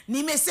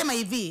 Nimesema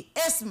hivi,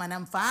 Esma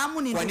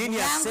namfahamu, ni ndugu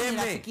yangu, ni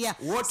rafiki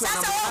yangu. Sasa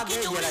wewe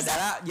ukiniuliza,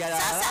 sasa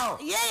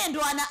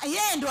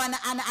yeye ndo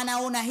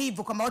anaona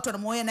hivyo kama watu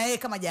wanamuona na yeye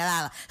kama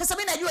jalala. Sasa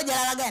mimi najua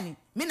jalala gani?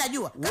 Mimi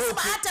najua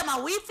kama hata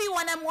mawifi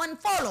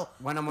wanamfollow,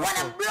 wanamblock.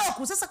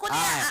 Sasa kwa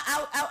nini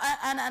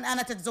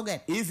ana tatizo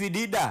gani? Hivi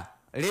Dida,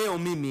 leo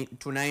mimi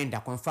tunaenda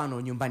kwa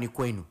mfano nyumbani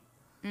kwenu.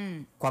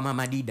 Kwa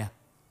mama Dida.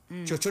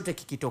 Chochote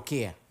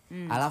kikitokea,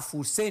 alafu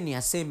Huseni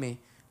aseme,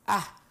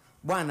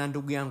 bwana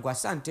ndugu yangu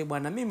asante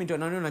bwana, mimi ndo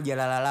naona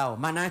jalala lao.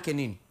 Maana yake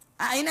nini?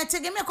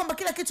 Inategemea kwamba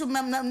kila kitu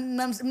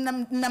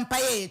mnampa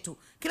yeye tu.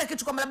 Kila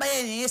kitu kwamba labda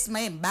yeye ni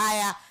Esma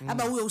mbaya,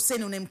 labda huyo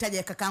Huseni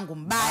unemtaja kakaangu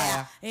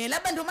mbaya.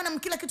 Labda ndio maana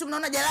kila kitu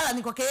mnaona jalala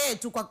ni kwake yeye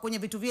tu kwenye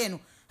vitu vyenu.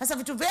 Sasa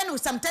vitu vyenu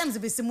sometimes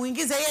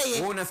visimuingize yeye.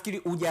 Wewe unafikiri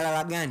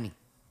ujalala gani?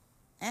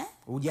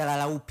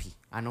 Ujalala upi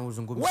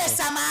anaozungumzia? Wewe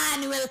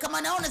samahani wewe,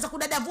 kama naona unaweza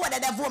kudadavua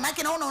maana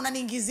yake naona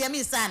unaniingizia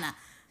mimi sana.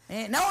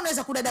 Na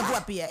unaweza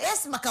kudadavua pia.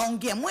 Esma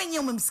kaongea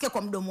mwenyewe, umemsikia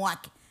kwa mdomo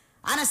wake.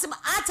 Anasema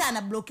hata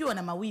anablokiwa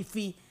na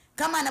mawifi.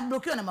 Kama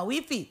anablokiwa na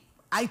mawifi,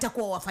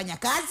 haitakuwa wafanya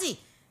kazi.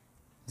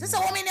 Sasa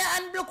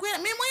wame-unblockiana.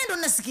 Mimi mwenyewe ndo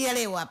nasikia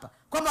leo hapa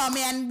kwamba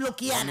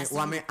wame-unblockiana.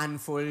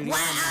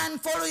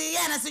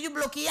 Wame-unfollowiana, sijui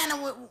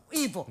blockiana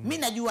hivyo. Mimi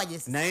najuaje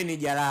sasa? Na yeye ni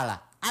jalala.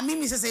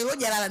 Mimi sasa hilo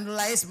jalala ndo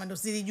la Esma ndo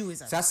silijui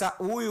sasa. Sasa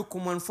huyu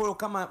kumunfollow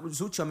kama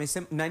ZUCHU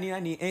amesema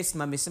nani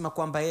Esma amesema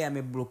kwamba yeye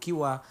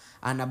ameblokiwa,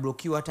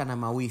 anablokiwa hata na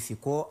mawifi.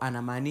 Kwao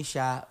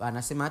anamaanisha,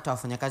 anasema hata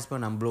wafanyakazi pia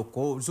wanamblock.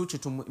 Kwao ZUCHU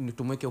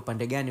tumweke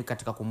upande gani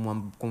katika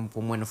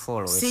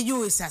kumunfollow?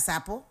 Sijui sasa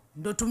hapo.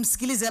 Ndo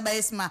tumsikilize labda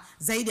Esma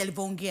zaidi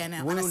alivyoongea na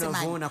anasema.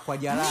 Unavyoona kwa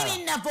jalala. Mimi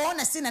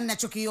ninavyoona sina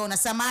ninachokiona.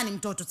 Samahani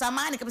mtoto.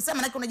 Samahani kabisa,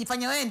 maana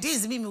unajifanya wewe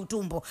ndizi mimi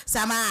utumbo.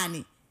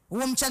 Samahani.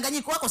 Huo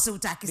mchanganyiko wako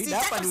siutaki.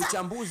 Sitaki hapa ni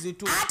uchambuzi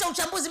tu. Hata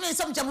uchambuzi, mimi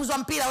sio mchambuzi wa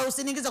mpira, wewe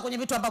usiniingize kwenye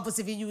vitu ambavyo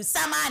sivijui.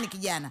 Samahani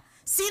kijana.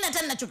 Sina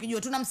tena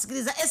ninachokijua.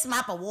 Tunamsikiliza Esma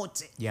hapa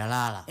wote.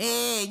 Jalala.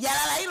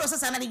 Jalala hilo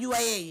sasa analijua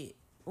yeye.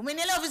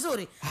 Umenielewa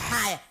vizuri?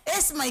 Haya,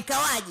 Esma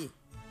ikawaje?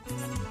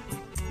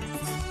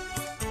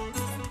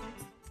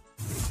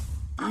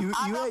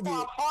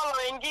 Follow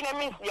wengine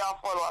mimi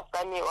sijawafollow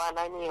wasanii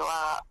wanani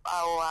wa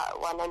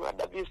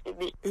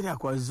WCB. Ila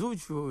kwa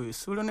ZUCHU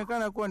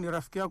sulionekana kuwa ni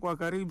rafiki yako wa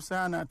karibu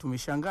sana.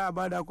 Tumeshangaa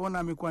baada ya kuona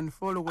amekuwa ni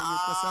follow kwenye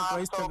kurasa kwa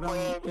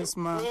Instagram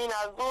Esma. Mimi na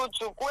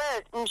ZUCHU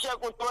kweli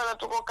mshakutuona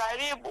tuko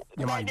karibu.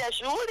 Hadi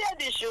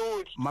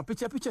shughuli.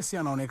 Mapicha si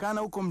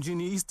yanaonekana huko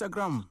mjini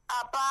Instagram?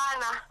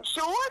 Hapana,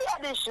 shughuli.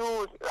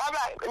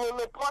 Labda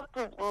nimepost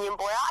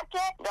nyimbo yake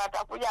ndio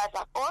atakuja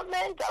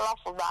atacomment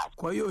alafu basi.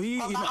 Kwa hiyo hii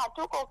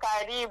hatuko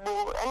karibu,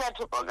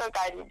 tukoga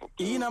karibu.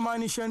 Hii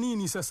inamaanisha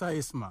nini sasa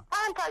Esma?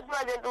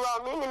 Nitajuaje ndugu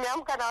wangu, mimi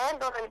nimeamka na wewe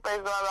ndio unanipa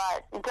hizo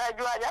habari.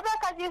 Nitajuaje? Hata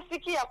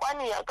kajisikia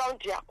kwani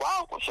account ya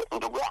kwangu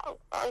ndugu yangu.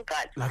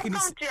 Lakini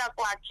account ya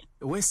kwake.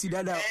 Wewe si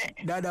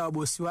dada wa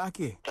bosi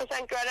wake?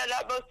 Sasa nikiwa dada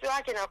wa bosi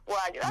wake na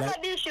kuaje? Labda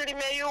dishi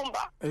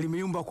limeyumba.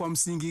 Limeyumba kwa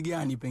msingi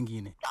gani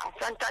pengine?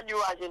 Sasa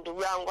nitajuaje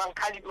ndugu yangu?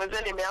 Ankali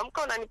mzee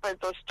nimeamka unanipa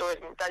hizo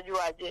story,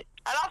 nitajuaje?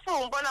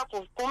 Alafu mbona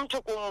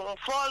kumtu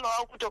kumfollow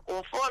au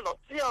kutokumfollow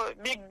sio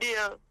big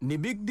deal. Ni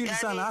big deal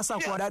sana hasa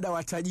kwa dada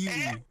wa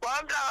tajiri.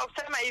 Kwa mtu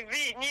kusema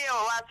hivi, nyio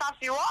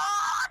Wasafi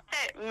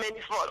wote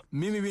mmenifollow.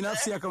 Mimi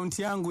binafsi account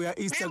yangu ya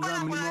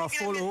Instagram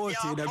nimewafollow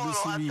wote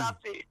WCB.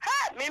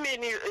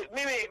 Mimi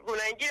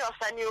kuna wengine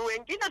wasanii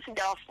wengine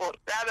sijawafollow.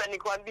 Labda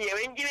nikwambie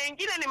wengine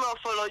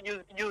nimewafollow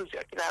juzi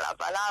wakina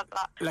Lava.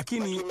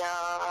 Lakini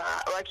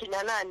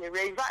wakina nani?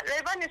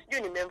 Rayvanny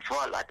sijui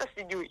nimemfollow hata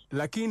sijui.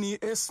 Lakini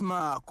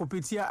Esma,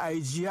 kupitia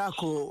IG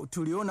yako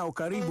tuliona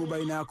ukaribu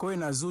baina yako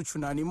na ZUCHU,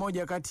 na ni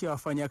moja kati ya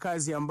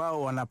wafanyakazi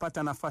ambao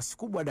wanapata nafasi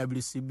kubwa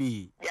WCB.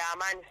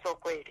 Jamani, sio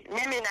kweli.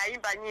 Mimi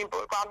naimba nyimbo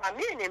kwamba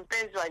mimi ni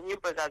mpenzi wa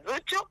nyimbo za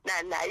ZUCHU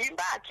na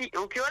naimba.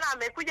 Ukiona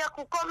amekuja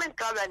kucomment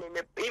kabla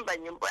nimeimba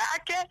nyimbo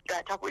yake,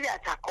 atakuja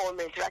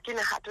atacomment, lakini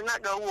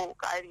hatunaga huo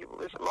ukaribu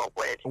kusema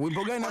ukweli.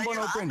 Wimbo gani ambao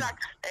unapenda?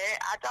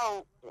 Hata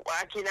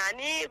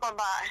wakinani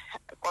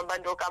kwamba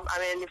ndo kama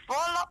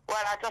amenifollow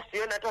wala hata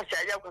siona hata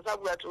siaja, kwa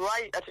sababu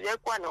hatujawahi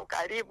kuwa na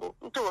ukaribu.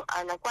 Mtu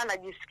anakuwa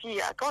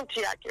anajisikia account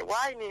yake,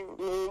 why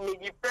ni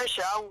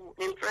jipressure au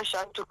ni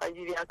pressure mtu kwa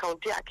ajili ya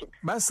account yake.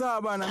 Basi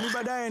bana, mimi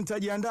baadaye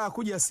nitajiandaa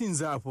kuja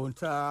Sinza hapo.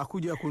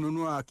 Nitakuja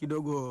kununua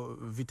kidogo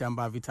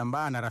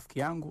vitambaa na rafiki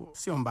yangu,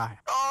 sio mbaya.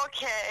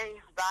 Okay,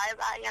 bye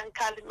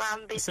Uncle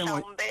Mambi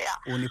Saumbea.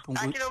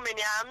 Lakini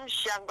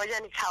umeniamsha, ngoja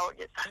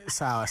nikaoge sasa.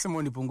 Sawa, sema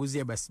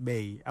unipunguzie basi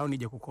bei au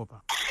nije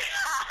kukopa.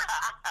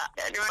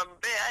 Yaani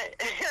Mbea.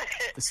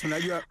 Si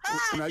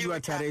unajua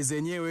tarehe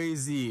zenyewe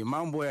hizi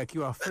mambo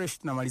yakiwa fresh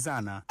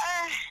tunamalizana.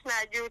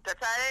 Najuta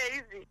tarehe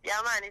hizi.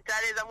 Jamani,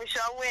 tarehe za mwisho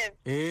wa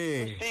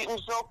mwezi.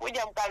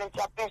 Msokuja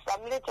mkaleta pesa,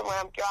 mlete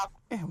mwanamke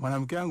wako.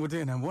 Mwanamke wangu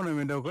tena, mbona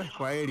umeenda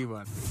kwa heri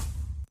bwana?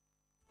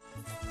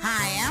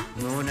 Haya.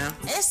 Unaona?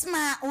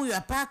 Esma huyu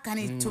hapa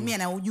kanitumia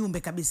na ujumbe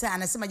kabisa.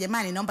 Anasema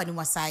jamani, naomba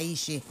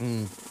niwasaishe.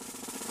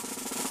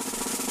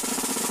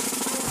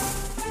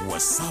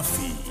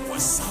 Wasafi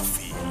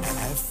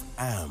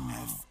FM.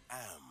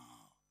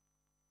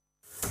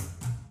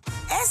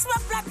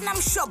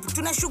 ESMAPLATINUM Shop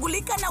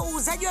tunashughulika na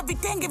uuzaji wa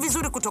vitenge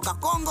vizuri kutoka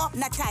Kongo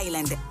na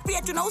Thailand.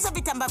 Pia tunauza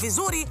vitambaa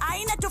vizuri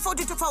aina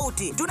tofauti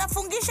tofauti.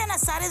 Tunafungisha na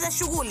sare za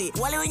shughuli.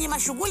 Wale wenye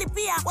mashughuli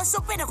pia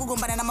wasiopenda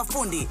kugombana na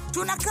mafundi.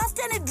 Tuna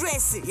kaftan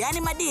dress,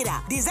 yani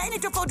madira, design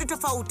tofauti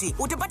tofauti.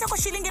 Utapata kwa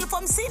shilingi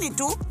 50,000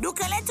 tu.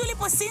 Duka letu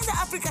lipo Sinza,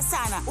 Afrika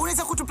sana.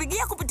 Unaweza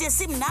kutupigia kupitia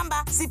simu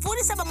namba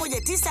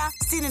 0719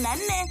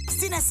 64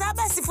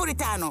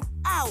 6705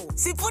 au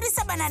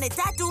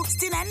 0783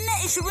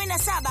 64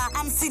 27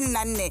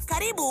 54.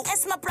 Karibu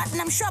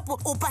ESMAPLATINUM Shop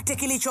upate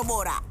kilicho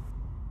bora.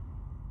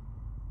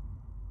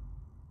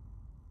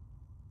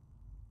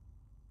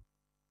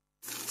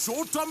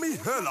 Chota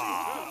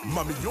mihela.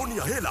 Mamilioni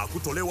ya hela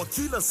kutolewa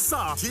kila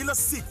saa, kila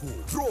siku.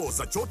 Draw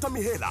za Chota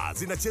mihela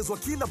zinachezwa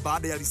kila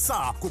baada ya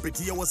lisaa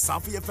kupitia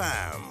Wasafi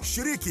FM.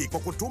 Shiriki kwa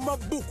kutuma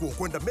buku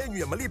kwenda menyu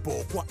ya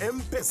malipo kwa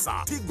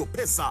M-Pesa, Tigo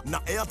Pesa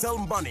na Airtel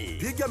Money.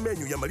 Piga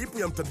menyu ya malipo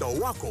ya mtandao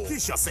wako,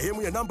 kisha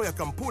sehemu ya namba ya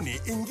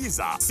kampuni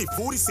ingiza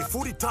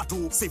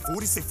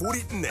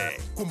 003004.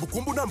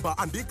 Kumbukumbu namba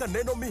andika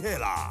neno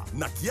mihela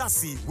na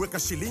kiasi weka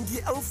shilingi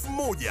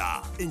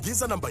 1000.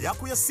 Ingiza namba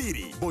yako ya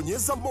siri,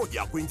 bonyeza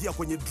 1 kuingia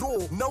kwenye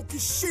draw na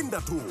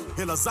ukishinda tu,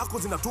 hela zako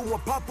zinatumwa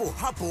papo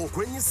hapo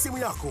kwenye simu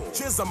yako.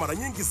 Cheza mara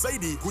nyingi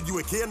zaidi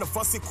kujiwekea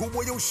nafasi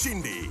kubwa ya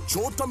ushindi.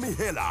 Chota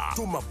mihela,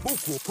 tuma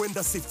buku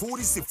kwenda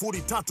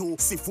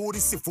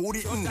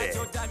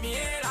 003004.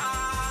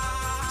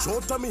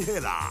 Chota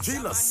mihela,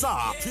 kila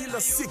saa,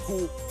 kila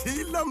siku,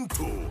 kila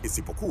mtu,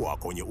 isipokuwa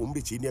kwenye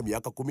umri chini ya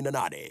miaka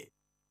 18.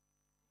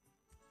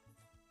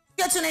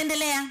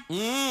 Tunaendelea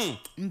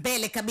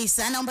mbele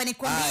kabisa. Naomba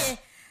nikwambie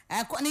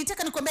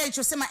nitaka nikwambia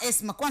alichosema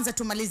Esma. Kwanza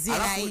tumalizie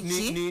na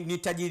hichi. Ni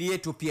tajiri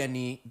yetu pia,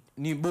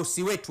 ni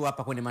bosi wetu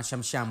hapa kwenye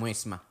mashamshamu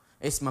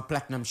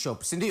ESMAPLATINUM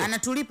Shop, si ndio?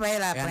 Anatulipa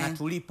hela hapa.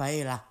 Anatulipa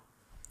hela.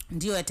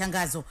 Ndio ya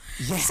tangazo.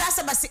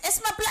 Sasa basi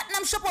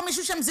ESMAPLATINUM Shop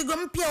wameshusha mzigo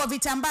mpya wa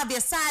vitambaa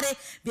vya sare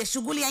vya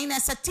shughuli aina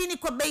ya satini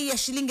kwa bei ya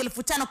shilingi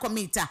 5,000 kwa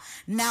mita,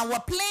 na wa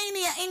plain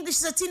ya English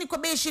satini kwa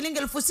bei ya shilingi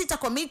 6,000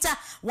 kwa mita.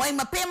 Wai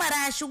mapema,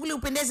 raha ya shughuli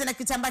upendeze na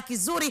kitambaa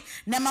kizuri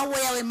na maua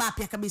yawe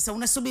mapya kabisa.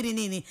 Unasubiri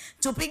nini?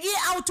 Tupigie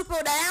au tupe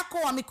oda yako.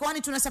 Wa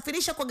mikoani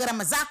tunasafirisha kwa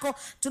gharama zako.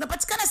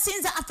 Tunapatikana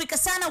Sinza, Afrika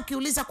sana.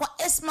 Ukiuliza kwa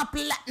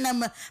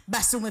ESMAPLATINUM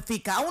basi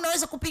umefika. Au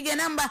unaweza kupiga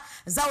namba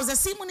zao za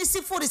simu ni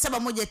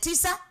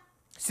 0719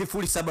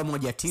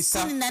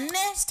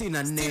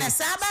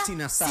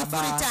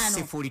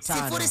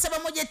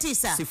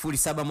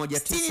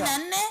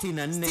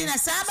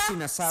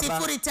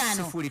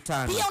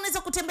 Pia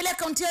unaweza kutembelea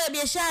akaunti yao ya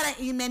biashara,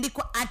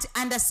 imeandikwa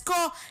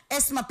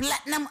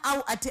 @_ESMAPLATINUM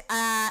au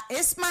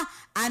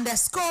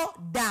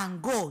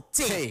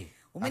 @ESMA_Dangote.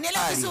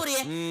 Umenielewa vizuri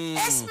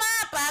Esma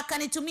hapa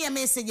kanitumia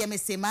message,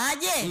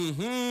 amesemaje?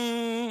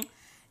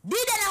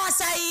 Dida na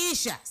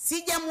wasahihisha,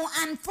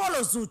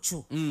 sijamu-unfollow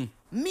ZUCHU.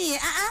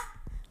 Mie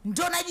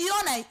ndo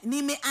najiona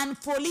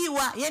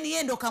nime-unfolliwa, yani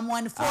yeye ndo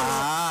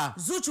kamu-unfollow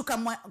ZUCHU,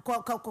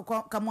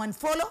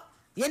 kamu-unfollow.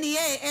 Yani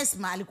yeye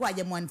Esma alikuwa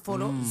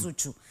hajamu-unfollow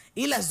ZUCHU,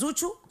 ila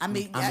ZUCHU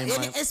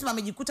yani Esma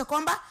amejikuta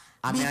kwamba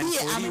bibie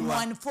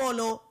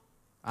ame-unfollow.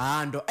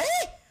 Ndo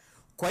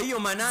kwa hiyo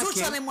manake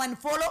ZUCHU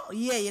ame-unfollow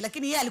yeye,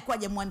 lakini yeye alikuwa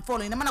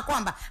hajamu-unfollow. Ina maana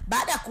kwamba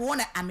baada ya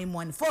kuona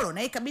ame-unfollow na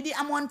yeye ikabidi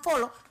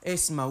amu-unfollow.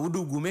 Esma,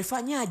 udugu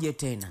umefanyaje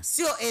tena?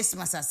 Sio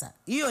Esma sasa,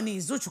 hiyo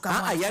ni ZUCHU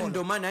kama yani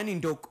ndo maana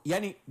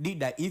yani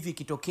Dida, hivi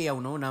kitokea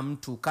unaona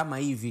mtu kama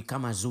hivi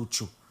kama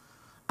ZUCHU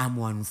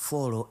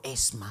amu-unfollow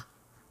Esma,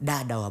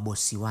 dada wa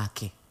bosi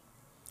wake.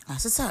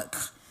 Sasa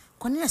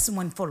kwa nini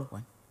asimu-unfollow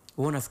kwani?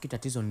 Wewe unafikiri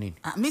tatizo ni nini?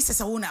 Mimi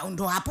sasa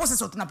ndo hapo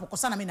sasa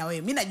tunapokosana mimi na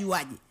wewe. Mimi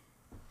najuaje?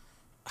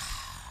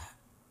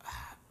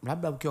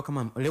 Labda ukiwa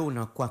kama leo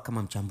unakuwa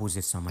kama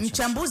mchambuzi sana.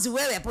 Mchambuzi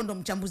wewe, hapo ndo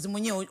mchambuzi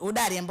mwenyewe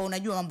hodari ambao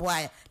unajua mambo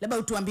haya. Labda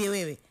utuambie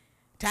wewe.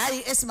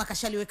 Tayari Esma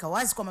kashaliweka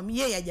wazi kwamba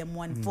yeye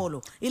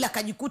hajamu-unfollow, ila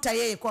kajikuta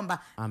yeye kwamba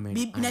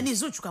nani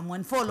ZUCHU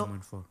kamu-unfollow.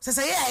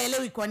 Sasa yeye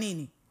haelewi kwa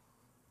nini.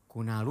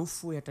 Kuna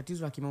harufu ya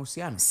tatizo la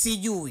kimahusiano?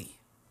 Sijui.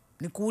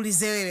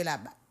 Nikuulize wewe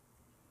labda.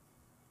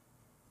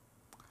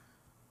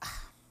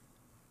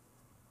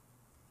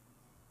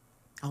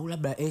 Au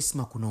labda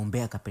Esma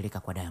kunaombea kapeleka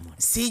kwa Diamond.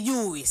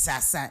 Sijui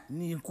sasa,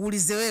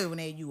 nikuulize wewe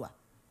unayejua.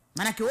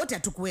 Maana wote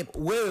hatukuwepo.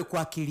 Wewe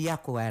kwa akili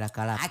yako ya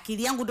haraka.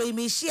 Akili yangu ndo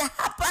imeishia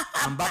hapa.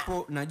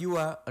 Ambapo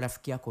najua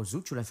rafiki yako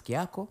ZUCHU rafiki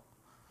yako,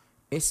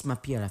 Esma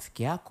pia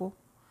rafiki yako,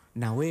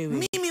 na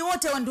wewe mimi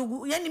wote wa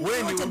ndugu, yani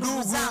mimi wote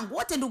ndugu zangu,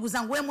 wote ndugu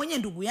zangu. Wewe mwenyewe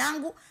ndugu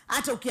yangu,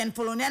 hata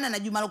ukiunfollowiana na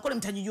Juma Lokole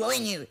mtajijua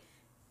wenyewe.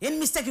 Yani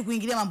mimi sitaki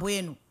kuingilia mambo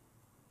yenu.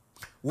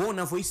 Wewe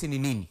unavohisi ni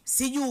nini?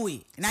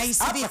 Sijui.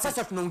 Nahisi vipi?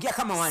 Sasa tunaongea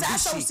kama waandishi.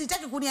 Sasa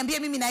usitaki kuniambia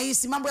mimi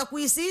nahisi. Mambo ya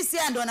kuhisi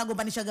ndio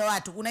wanagombanishaga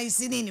watu.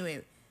 Unahisi nini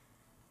wewe?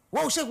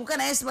 Wewe ushakukaa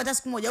na Esma hata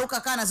siku moja,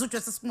 ukakaa na ZUCHU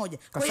hata siku moja.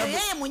 Kwa hiyo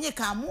yeye mwenyewe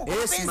kaamua kwa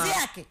mapenzi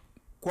yake.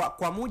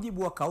 kwa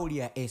mujibu wa kauli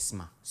ya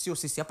ESMA, sio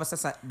sisi hapa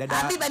sasa dada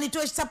Habiba,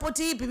 nitoe support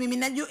ipi mimi?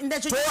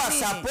 Ninachojua toa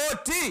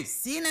support.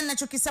 Sina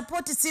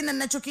ninachokisupport, sina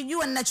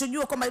ninachokijua.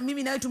 Ninachojua kwamba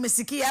mimi na wewe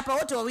tumesikia hapa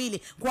wote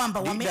wawili kwamba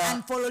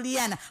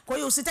wame-unfollowliana. Kwa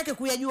hiyo usitake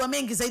kuyajua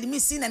mengi zaidi,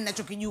 mimi sina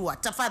ninachokijua.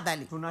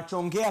 Tafadhali.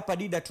 Tunachoongea hapa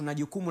Dida, tuna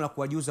jukumu la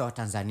kuwajuza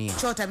Watanzania.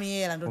 Chota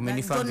miela ndo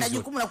na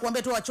jukumu la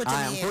kuambia tu wachote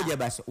miela. Ngoja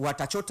basi,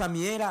 watachota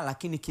miela,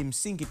 lakini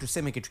kimsingi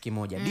tuseme kitu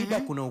kimoja.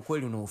 Dida, kuna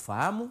ukweli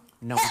unaofahamu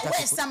na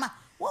unataka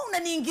wewe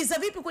unaniingiza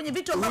vipi kwenye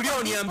vitu ambavyo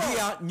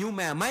ulioniambia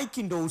nyuma ya mic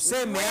ndo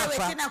useme hapa.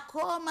 Wewe tena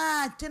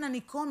koma, tena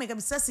nikome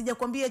kabisa,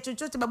 sijakwambia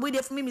chochote babuidi.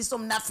 Afu mimi sio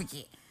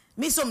mnafiki.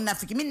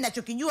 Mimi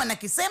ninachokijua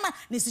nakisema,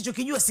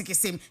 nisichokijua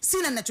sikisemi.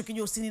 Sina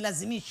ninachokijua,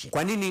 usinilazimishe.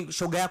 Kwa nini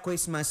shoga yako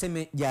Esma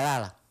aseme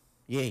jalala?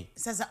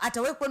 Sasa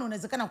hata wewe kwenu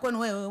unawezekana kwenu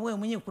wewe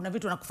mwenyewe kuna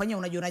vitu unakufanyia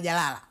unajiona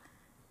jalala.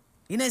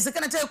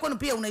 Inawezekana hata kwenu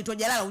pia unaitwa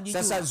jalala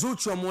ujijue. Sasa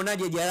Zuchu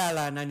amuonaje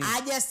jalala nani?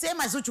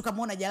 Hajasema Zuchu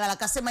kamuona jalala,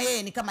 akasema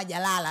yeye ni kama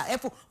jalala.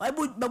 Hebu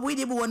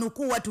babuidi, hebu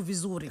wanukuu watu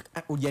vizuri.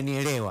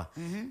 Hujanielewa.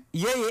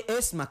 Yeye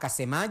Esma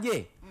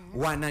kasemaje?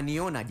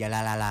 Wananiona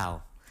jalala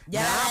lao.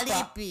 Jalala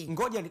lipi?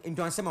 Ngoja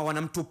ndio anasema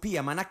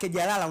wanamtupia, manake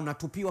jalala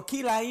unatupiwa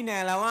kila aina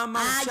ya lawama.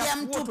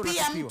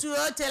 Hajamtupia mtu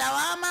yote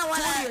lawama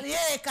wala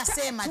yeye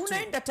kasema tu.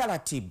 Tunaenda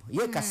taratibu.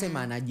 Yeye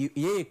kasema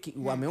yeye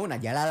wameona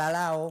jalala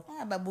lao.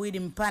 Babuidi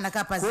mpana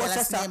kapa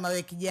zala sinema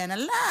wewe kijana.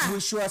 La.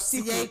 Mwisho wa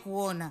siku sijai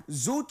kuona.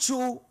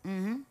 Zuchu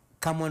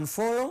come on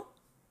follow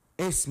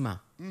Esma.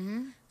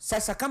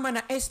 Sasa kama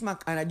na Esma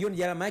anajiona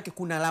jalala yake,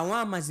 kuna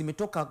lawama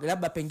zimetoka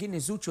labda pengine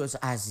Zuchu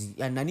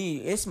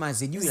Esma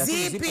azijui,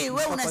 lakini zipi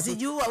wewe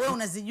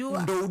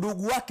unazijua. Ndio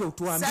udugu wake,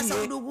 utuambie. Sasa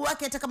udugu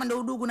wake, hata kama ndio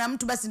udugu na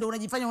mtu, basi ndio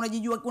unajifanya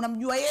unajijua,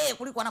 unamjua yeye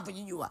kuliko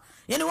anapojijua.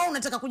 Yani wewe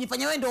unataka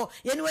kujifanya wewe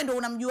ndio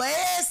unamjua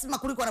Esma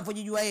kuliko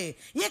anapojijua yeye.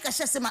 Yeye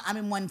kashasema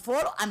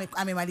amemwanfollow,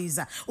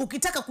 amemaliza.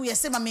 Ukitaka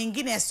kuyasema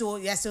mengine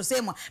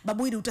yasiyosemwa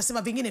babuidi,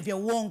 utasema vingine vya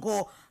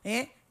uongo.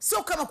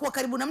 Sio kama kuwa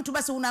karibu na mtu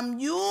basi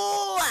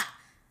unamjua.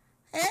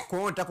 Kwa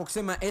hiyo nataka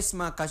kusema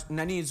Esma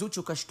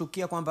Zuchu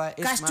kashtukia kwamba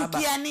Esma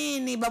kashtukia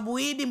nini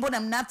babuidi? Mbona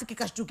mnafiki?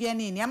 Kashtukia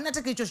nini? Hamna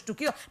hata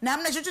kilichoshtukiwa na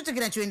hamna chochote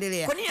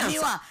kinachoendelea.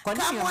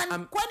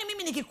 Kwani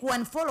mimi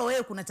nikikuunfollow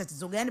wewe kuna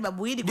tatizo gani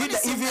babuidi? Kwani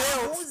hivi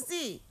leo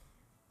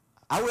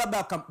au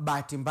labda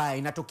bahati mbaya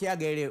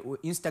inatokeaga ile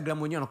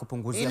Instagram wenyewe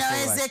wanakupunguzia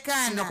followers?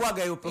 Inawezekana.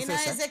 Inakuaga hiyo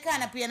profesa.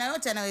 Inawezekana pia, na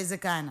yote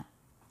yanawezekana.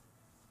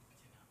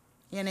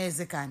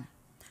 Yanawezekana.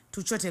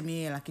 Tuchote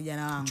miela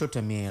kijana wangu.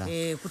 Chote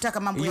miela. Kutaka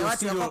mambo ya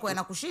watu wako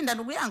yanakushinda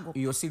ndugu yangu.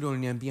 Hiyo siri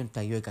uliniambia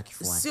nitaiweka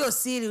kifuani. Sio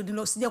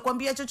siri,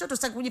 sijakwambia chochote.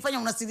 Usitaki kujifanya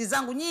una siri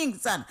zangu nyingi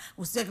sana.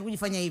 Usitaki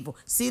kujifanya hivyo.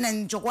 Sina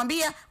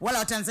nilichokuambia, wala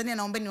Watanzania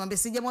naombeni niwaambie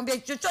sijamwambia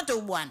chochote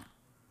huyu bwana.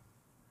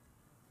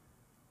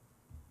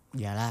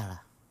 Jalala.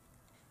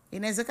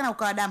 Inawezekana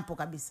ukawa dampo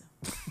kabisa.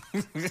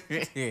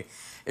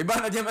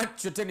 Bana jamani,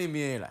 choteni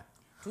miela.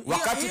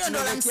 Wakati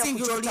tunaelekea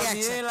kuchota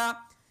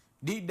miela,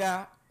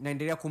 Dida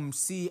naendelea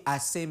kumsii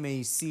aseme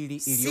isiri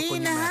iliyoko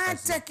nyuma ya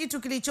kazi. Sina hata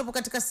kitu kilichopo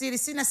katika siri.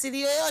 Sina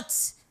siri yoyote.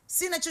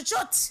 Sina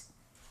chochote.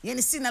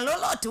 Yani sina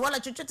lolote wala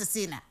chochote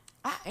sina.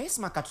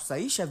 Esma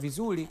katusaisha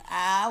vizuri.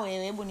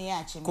 Wewe hebu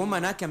niache mimi. Kwa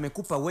maana yake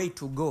amekupa way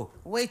to go.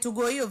 Way to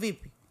go hiyo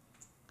vipi?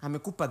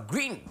 Amekupa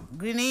green.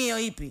 Green hiyo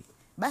ipi?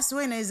 Basi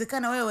wewe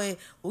inawezekana wewe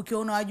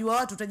ukiwa unawajua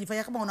watu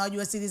utajifanya kama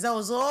unawajua siri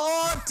zao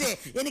zote.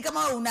 Yani kama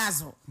wewe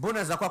unazo.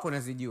 Mbona za kwako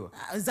unazijua?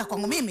 Za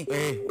kwangu mimi?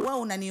 Wewe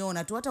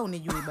unaniona tu, hata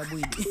unijui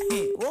babuidi.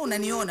 Wewe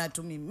unaniona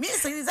tu mimi. Mimi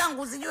siri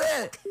zangu usijue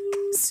wewe.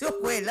 Sio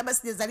kweli, labda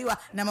sijazaliwa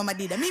na mama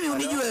Dida. Mimi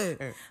unijue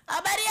wewe.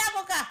 Habari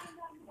yako kaka?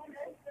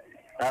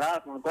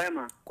 Salama,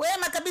 kwema?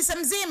 Kwema kabisa,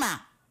 mzima?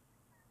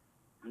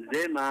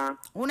 Mzima.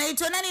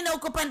 Unaitwa nani na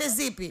uko pande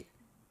zipi?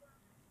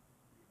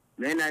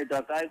 Mimi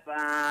naitwa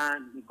Kaifa,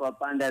 niko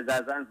pande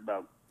za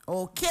Zanzibar.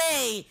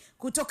 Okay,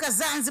 kutoka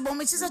Zanzibar.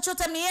 Umecheza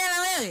chota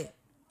miela wewe?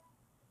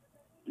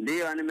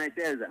 Ndio,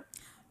 nimecheza.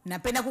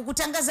 Napenda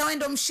kukutangaza wewe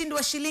ndio mshindi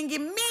wa shilingi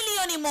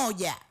milioni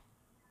 1.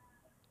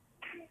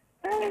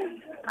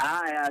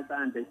 Haya,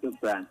 asante,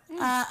 shukrani.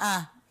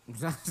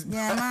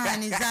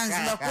 Jamani,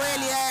 Zanzibar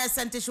kweli. Haya,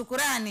 asante,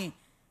 shukrani.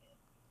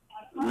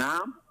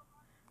 Naam.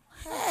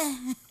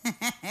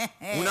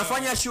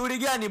 Unafanya shughuli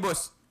gani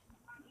boss?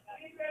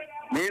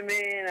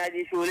 Mimi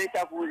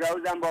najishughulisha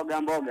kuuza mboga.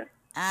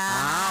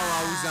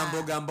 Wauza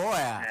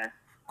mboga.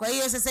 Kwa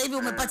hiyo sasa hivi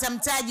umepata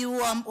mtaji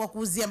huo wa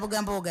kuuzia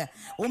mboga.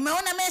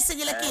 Umeona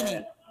message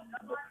lakini?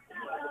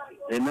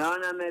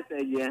 Nimeona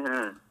message.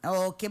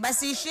 Okay,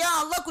 basi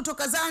inshallah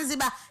kutoka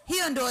Zanzibar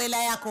hiyo ndio hela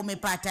yako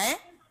umepata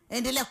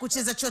Endelea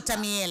kucheza chota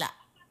miela.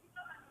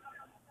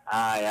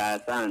 Haya,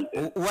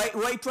 asante.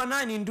 Waitwa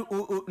nani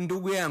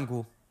ndugu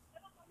yangu?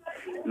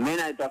 Mimi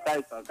naitwa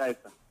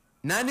Kaifa.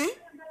 Nani?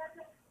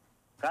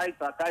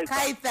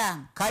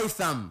 Kaitham.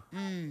 Kaitham.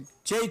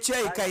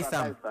 Chei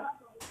Kaitham.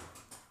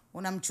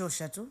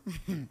 unamchosha tu.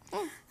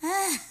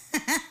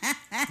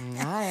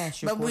 Haya,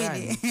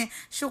 shukrani.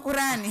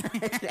 Shukrani.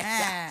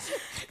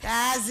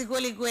 Kazi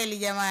kweli kweli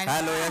jamani.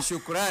 Halo ya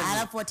shukrani.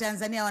 Alafu wa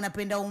Tanzania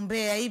wanapenda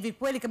umbea hivi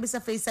kweli kabisa.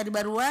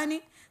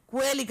 𝒓𝒊𝒈𝒉𝒕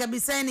kweli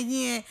kabisa, ni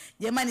nyie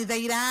jamani,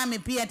 dhaira ame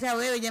pia hata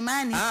wewe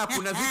jamani.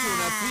 Kuna vitu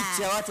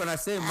unaficha, watu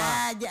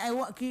wanasema.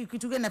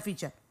 Kitu gani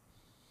naficha?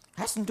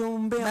 Hasi ndio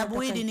umbea.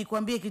 Babu Idi,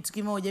 nikwambie kitu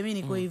kimoja,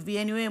 mimi niko hivi,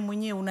 yani wewe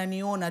mwenyewe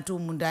unaniona tu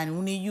mundani,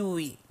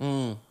 unijui.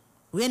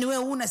 Yani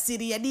wewe una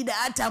siri ya dida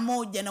hata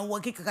moja na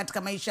uhakika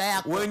katika maisha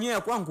yako.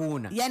 Wenyewe kwangu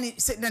una. Yani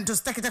ndio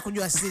sitaki hata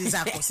kujua siri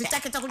zako.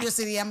 Sitaki hata kujua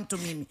siri ya mtu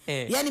mimi.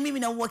 Yani mimi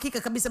na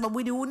uhakika kabisa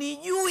Babu Idi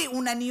unijui,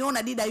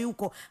 unaniona dida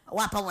yuko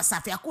wapa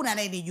Wasafi. Hakuna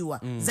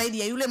anayenijua zaidi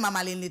ya yule mama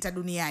alinileta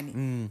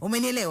duniani.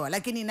 Umenielewa?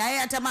 Lakini na yeye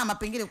hata mama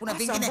pengine kuna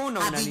vingine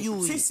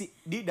havijui. Sisi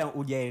dida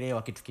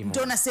hujaelewa kitu kimoja.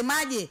 Ndio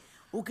nasemaje?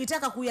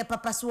 Ukitaka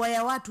kuyapapasua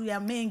ya watu ya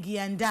mengi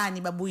ya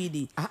ndani Babu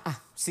Idi.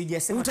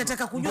 Sijasema.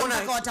 Utataka kujua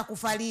mpaka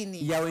watakufa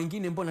lini. Ya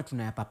wengine mbona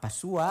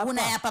tunayapapasua hapa?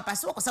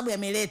 Unayapapasua kwa sababu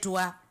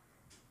yameletwa.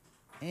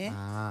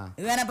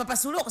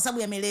 Yanapapasuliwa kwa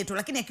sababu yameletwa,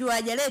 lakini akiwa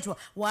hajaletwa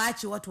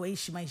waache watu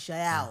waishi maisha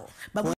yao. Babu